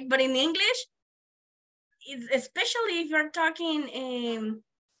presentar, right? But in English, especially if you're talking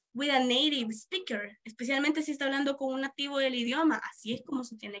with a native speaker, especialmente si está hablando con un nativo del idioma, así es como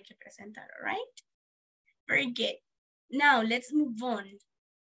se tiene que presentar, right? Very good. Now, let's move on.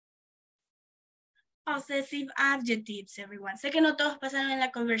 Possessive adjectives, everyone. Sé que no todos pasaron en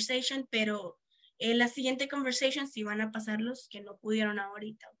la conversation, pero en la siguiente conversation sí van a pasar los que no pudieron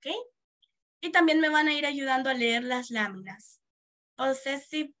ahorita, ¿ok? Y también me van a ir ayudando a leer las láminas.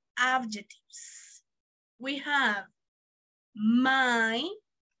 Possessive adjectives. We have my,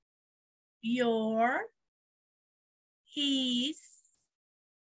 your, his,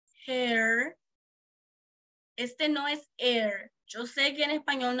 her. Este no es air. Yo sé que en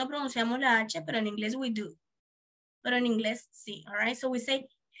español no pronunciamos la H, pero en inglés we do. Pero en inglés sí, all right? So we say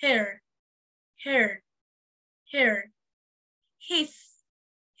her, her, her, his,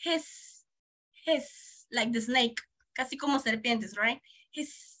 like the snake, casi como serpientes, right?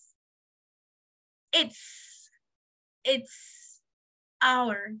 His, it's,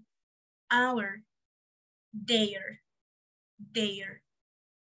 our, their.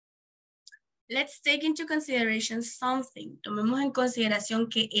 Let's take into consideration something. Tomemos en consideración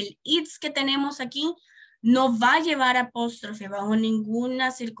que el it's que tenemos aquí no va a llevar apóstrofe bajo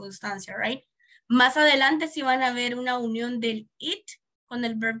ninguna circunstancia, right? Más adelante sí van a ver una unión del it con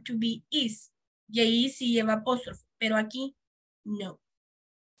el verb to be is. Y ahí sí lleva apóstrofe, pero aquí no.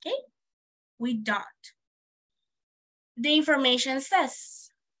 Okay? We don't. The information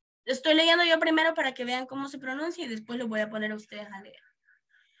says. Estoy leyendo yo primero para que vean cómo se pronuncia y después lo voy a poner a ustedes a leer.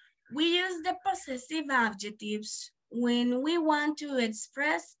 We use the possessive adjectives when we want to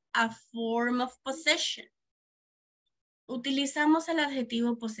express a form of possession. Utilizamos el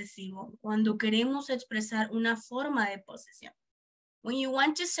adjetivo posesivo cuando queremos expresar una forma de posesión. When you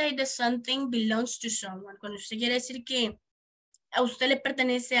want to say that something belongs to someone, cuando usted quiere decir que a usted le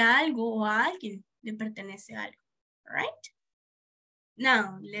pertenece a algo o a alguien le pertenece a algo, right?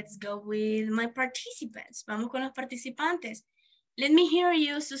 Now, let's go with my participants. Vamos con los participantes. Let me hear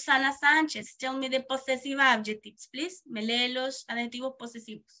you, Susana Sánchez. Tell me the possessive adjectives, please. Me lee los adjetivos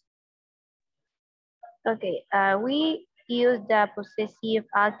posesivos. Okay, we use the possessive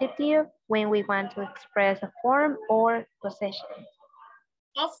adjective when we want to express a form or possession.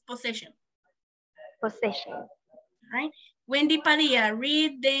 Of possession. Possession. Right. Wendy Padilla,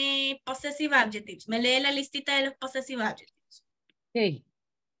 read the possessive adjectives. Me lee la listita de los possessive adjectives. Okay.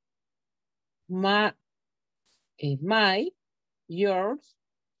 My, yours,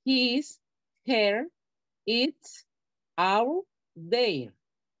 his, her, its, our, their.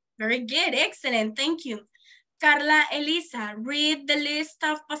 Very good, excellent, thank you. Carla Elisa, read the list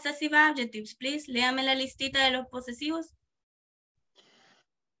of possessive adjectives, please. Léame la listita de los posesivos.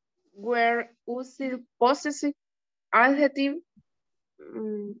 Where using possessive adjective.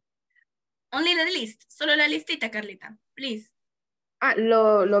 Only the list, solo la listita, Carlita, please. Ah,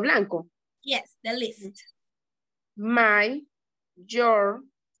 lo blanco. Yes, the list. My, your,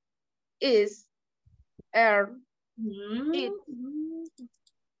 is, it,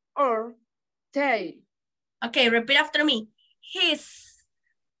 or, they. Okay, repeat after me. His.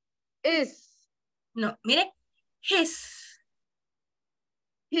 Is. No, mire. His.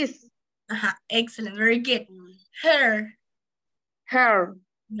 His. Excellent, very good. Her. Her.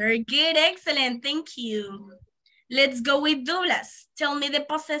 Very good, excellent, thank you. Let's go with Douglas. Tell me the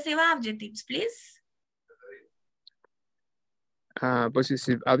possessive adjectives, please.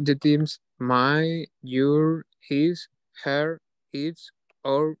 Possessive adjectives, my, your, his, her, its,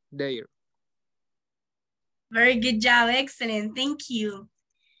 or their. Very good job, excellent, thank you.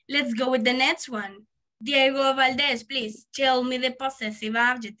 Let's go with the next one. Diego Valdez, please tell me the possessive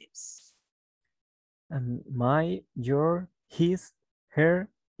adjectives. My, your, his, her,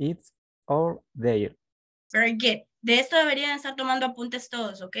 its, or their. Very good. De esto deberían estar tomando apuntes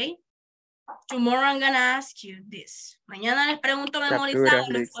todos, ¿ok? Tomorrow I'm gonna ask you this. Mañana les pregunto memorizado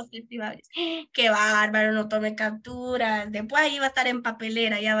los possessive adjectives. Qué bárbaro, no tome capturas. Después ahí va a estar en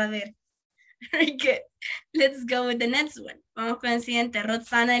papelera, ya va a ver. Very good. Let's go with the next one. Vamos con el siguiente.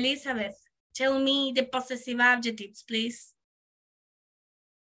 Roxana Elizabeth. Tell me the possessive adjectives, please.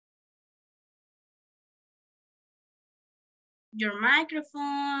 Your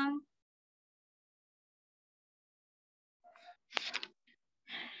microphone.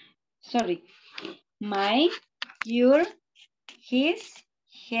 Sorry. My, your, his,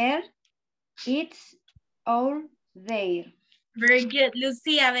 her, its, or their. Very good.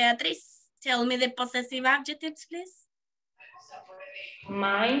 Lucia Beatriz, tell me the possessive adjectives, please.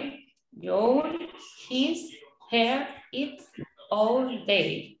 My, your, his, her, its, or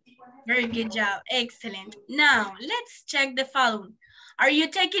they. Very good job. Excellent. Now, let's check the following. Are you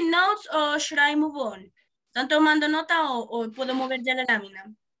taking notes or should I move on? ¿Están tomando nota o puedo mover ya la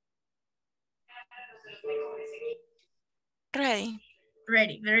lámina? Ready.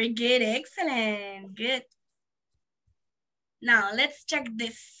 Ready. Very good. Excellent. Good. Now, let's check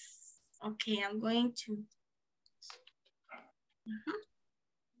this. Okay, I'm going to...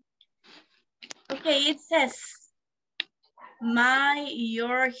 Okay, it says my,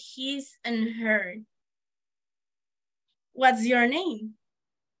 your, his, and her. What's your name?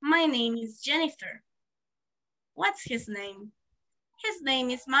 My name is Jennifer. What's his name? His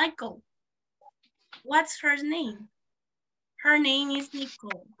name is Michael. What's her name? Her name is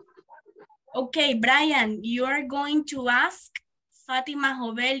Nicole. Okay, Brian, you are going to ask. Fátima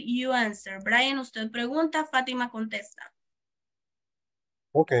Jovel, you answer. Brian, usted pregunta, Fátima contesta.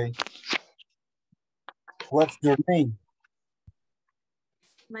 Okay. What's your name?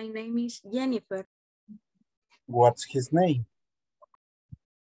 My name is Jennifer. What's his name?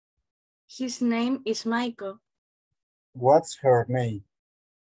 His name is Michael. What's her name?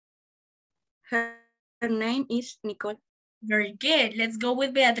 Her name is Nicole. Very good. Let's go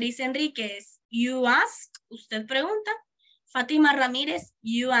with Beatriz Enriquez. You ask, usted pregunta. Fátima Ramírez,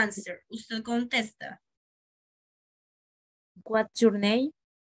 you answer. Usted contesta. What's your name?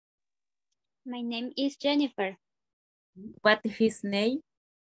 My name is Jennifer. What's his name?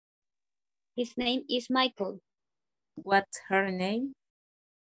 His name is Michael. What's her name?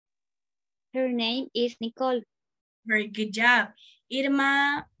 Her name is Nicole. Very good job.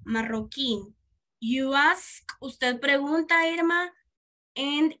 Irma Marroquín. You ask, usted pregunta, Irma.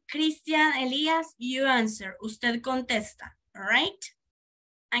 And Christian Elias, you answer. Usted contesta. All right?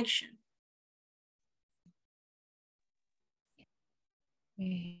 Action.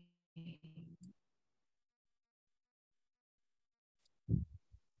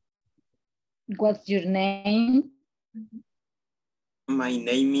 What's your name? My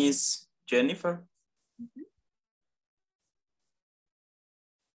name is Jennifer.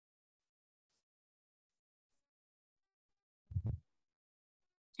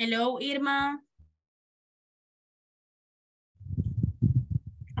 Hello, Irma.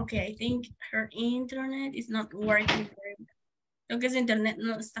 Okay, I think her internet is not working very well. Creo que su internet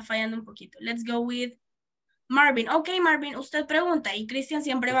no está fallando un poquito. Let's go with Marvin. Okay, Marvin, usted pregunta y Christian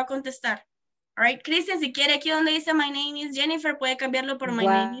siempre va a contestar. All right, Christian, si quiere aquí donde dice my name is Jennifer, puede cambiarlo por my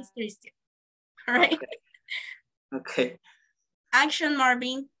name is Christian. All right. Okay. Action,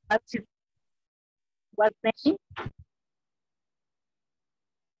 Marvin. What name?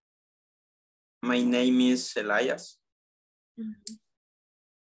 My name is Elias.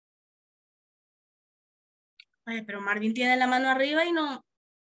 Ay, pero Marvin tiene la mano arriba y no.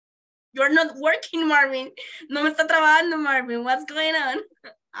 You're not working, Marvin. No me está trabajando, Marvin. What's going on?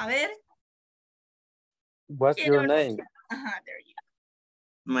 A ver. What's your name? There you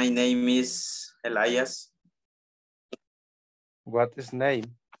go. My name is Elias. What is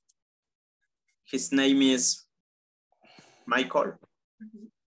name? His name is Michael.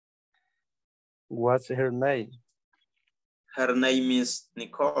 What's her name? Her name is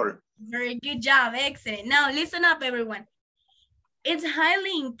Nicole. Very good job. Excellent. Now listen up, everyone. It's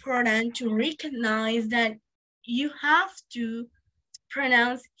highly important to recognize that you have to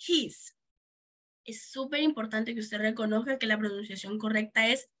pronounce his. es súper importante que usted reconozca que la pronunciación correcta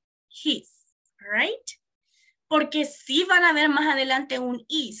es his, right? Porque sí van a ver más adelante un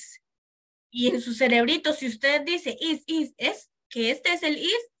is. Y en su cerebrito, si usted dice is, es que este es el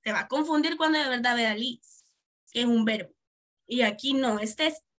is, se va a confundir cuando de verdad vea el is, que es un verbo. Y aquí no, este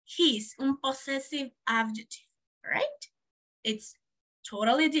es his, un possessive adjective, right? It's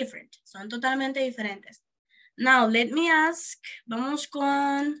totally different. Son totalmente diferentes. Now, let me ask, vamos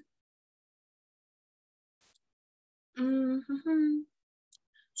con...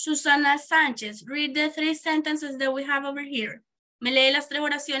 Susana Sánchez, read the 3 sentences that we have over here. Me lee las 3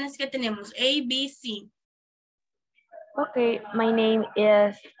 oraciones que tenemos, A, B, C. Okay, my name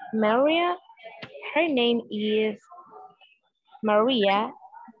is Maria. Her name is Maria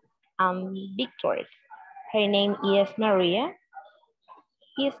Victor. Her name is Maria.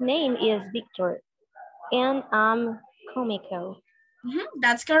 His name is Victor. And I'm comical.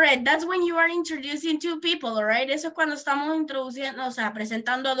 That's correct. That's when you are introducing 2 people, all right? Eso es cuando estamos introduciendo, o sea,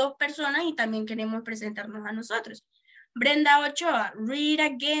 presentando a 2 personas y también queremos presentarnos a nosotros. Brenda Ochoa, read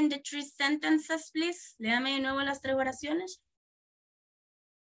again the 3 sentences, please. Léame de nuevo las 3 oraciones.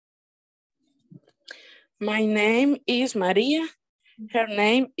 My name is Maria. Her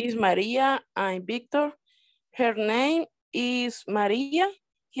name is Maria. I'm Victor. Her name is Maria.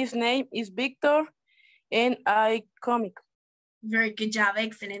 His name is Victor. And I comical. Very good job.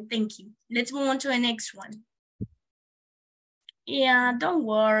 Excellent. Thank you. Let's move on to the next one. Yeah, don't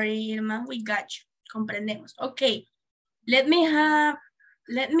worry, Irma. We got you. Comprendemos. Okay. Let me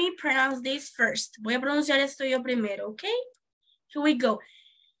pronounce this first. Voy a pronunciar esto yo primero, okay? Here we go.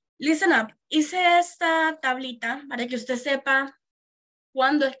 Listen up. Hice esta tablita para que usted sepa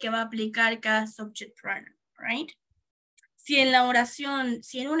cuándo es que va a aplicar cada subject pronoun, right? Si en la oración,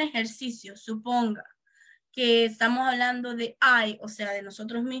 si en un ejercicio, suponga que estamos hablando de I, o sea, de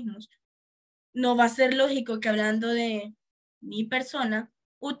nosotros mismos, no va a ser lógico que hablando de mi persona,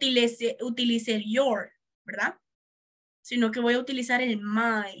 utilice el your, ¿verdad? Sino que voy a utilizar el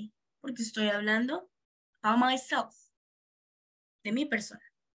my, porque estoy hablando about myself, de mi persona,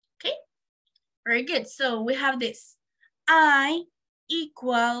 ¿ok? Very good, so we have this. I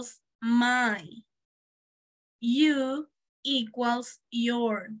equals my. You equals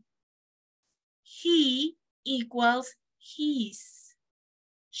your. He equals his.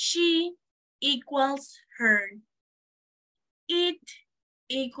 She equals her. It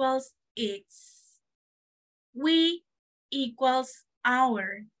equals its. We equals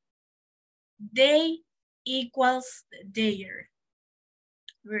our. They equals their.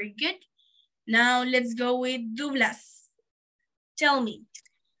 Very good. Now let's go with Douglas. Tell me.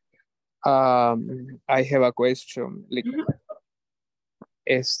 I have a question.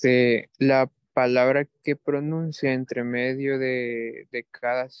 La palabra que pronuncia entre medio de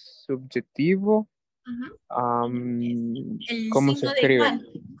cada subjetivo, ¿cómo se escribe?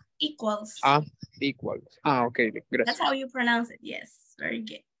 Equals. Equals. Ok, gracias. That's how you pronounce it. Yes, very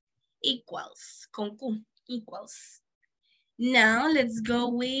good. Equals, con Q, equals. Now let's go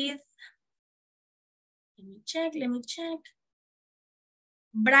with, let me check.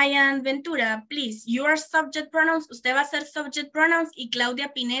 Brian Ventura, please, you are subject pronouns, usted va a ser subject pronouns y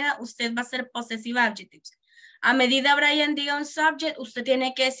Claudia Pineda, usted va a ser possessive adjectives. A medida Brian diga un subject, usted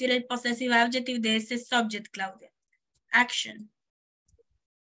tiene que decir el possessive adjective de ese subject, Claudia. Action.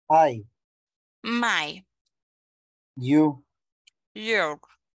 I. My. You. Your.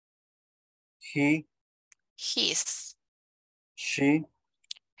 He. His. She.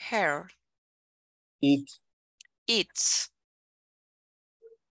 Her. It. Its.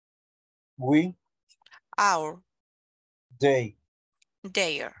 We. Our. They.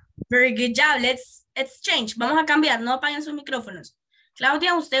 Their. Very good job. Let's change. Vamos a cambiar. No apaguen sus micrófonos.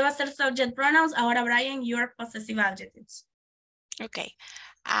 Claudia, usted va a ser subject pronouns. Ahora, Brian, your possessive adjectives. Okay.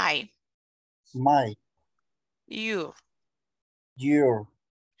 I. My. You. Your.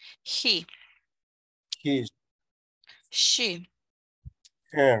 He. His. She.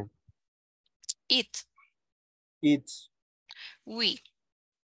 Her. It. Its. We.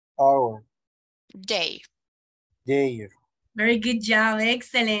 Our. They. Their. Very good job.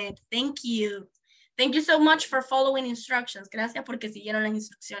 Excellent. Thank you. Thank you so much for following instructions. Gracias porque siguieron las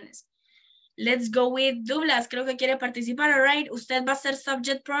instrucciones. Let's go with Douglas. Creo que quiere participar. All right. Usted va a ser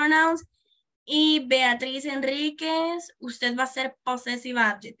subject pronouns. Y Beatriz Enríquez, usted va a ser possessive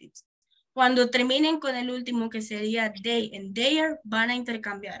adjectives. Cuando terminen con el último que sería they and their, van a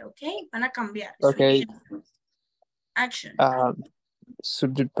intercambiar, ¿ok? Van a cambiar. Okay. Action.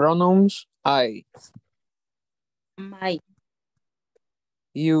 Subject pronouns, I. My.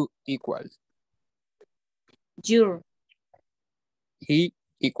 You equals. Your. He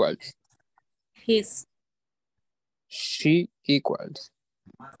equals. his, She equals.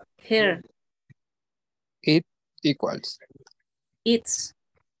 her, It equals. its,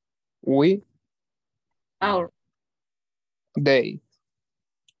 We, our, they.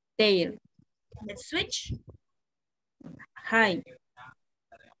 their, Let's switch. hi,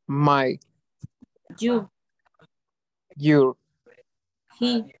 My, you, your,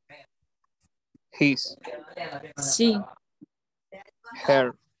 he, his, she,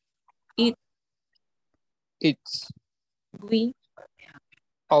 her, it, its, we,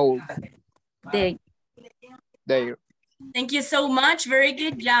 all, they. their. Thank you so much. Very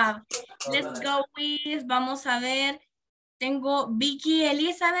good job. Let's go with, vamos a ver. Tengo Vicky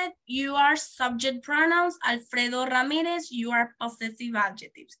Elizabeth, you are subject pronouns. Alfredo Ramírez, you are possessive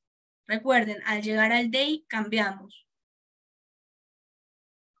adjectives. Recuerden, al llegar al they, cambiamos.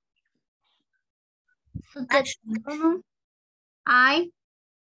 Action. I.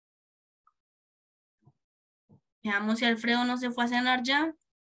 Veamos si Alfredo no se fue a cenar ya.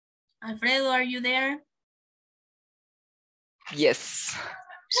 Alfredo, are you there? Yes.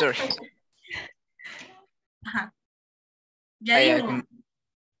 Sorry. Ajá. Ya digo.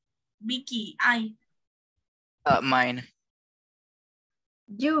 Vicky, I. Mine.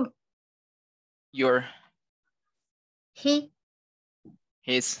 You. Your. He.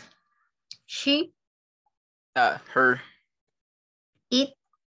 His. She. Her. It.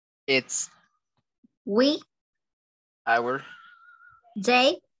 It's. We. Our.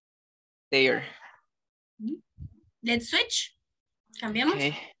 They. Their. Let's switch. Cambiamos.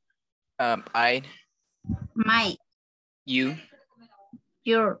 Okay. I. My. You.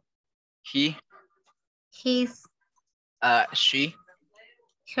 Your. He. His. She.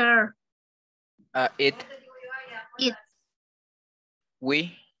 Her. It. It.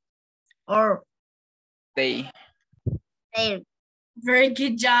 We. Or. They. Their. Very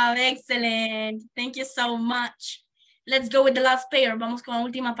good job. Excellent. Thank you so much. Let's go with the last pair. Vamos con la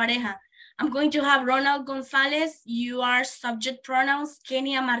última pareja. I'm going to have Ronald Gonzalez. You are subject pronouns.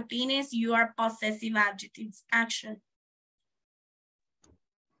 Kenia Martinez. You are possessive adjectives. Action.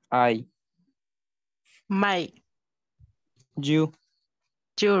 I. My. You.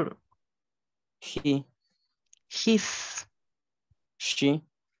 Your. He. His. She.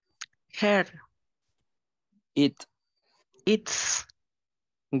 Her. It. Its.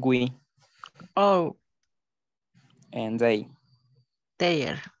 We. All. And they.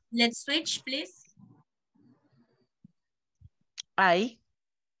 Their. Let's switch, please. I.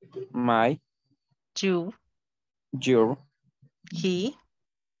 My. You. Your. He.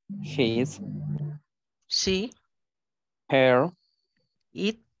 His. She. Her.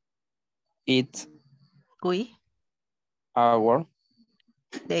 It. It. We. Our.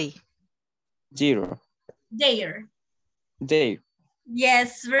 They. Zero. There. They.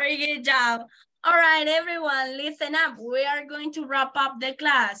 Yes, very good job. All right, everyone, listen up. We are going to wrap up the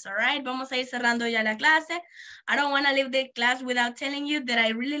class, all right? Vamos a ir cerrando ya la clase. I don't want to leave the class without telling you that I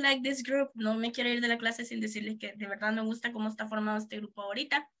really like this group. No me quiero ir de la clase sin decirles que de verdad me gusta cómo está formado este grupo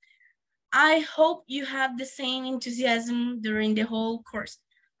ahorita. I hope you have the same enthusiasm during the whole course,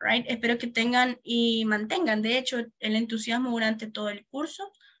 right? Espero que tengan y mantengan, de hecho, el entusiasmo durante todo el curso,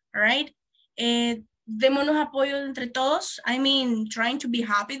 all right? Démonos apoyo entre todos. I mean, trying to be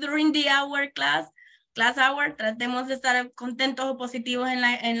happy during the hour class hour. Tratemos de estar contentos o positivos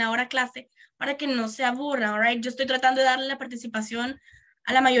en la hora clase para que no se aburran, all right? Yo estoy tratando de darle la participación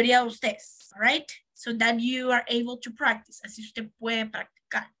a la mayoría de ustedes, all right? So that you are able to practice, así usted puede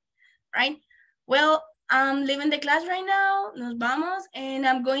practicar, right? Well, I'm leaving the class right now. Nos vamos, and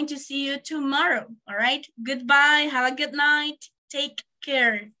I'm going to see you tomorrow, all right? Goodbye, have a good night. Take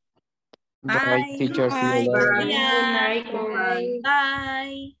care. Bye. Bye, teacher. See Bye. you later. Yeah. Good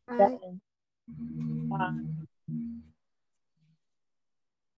night. Bye. Bye.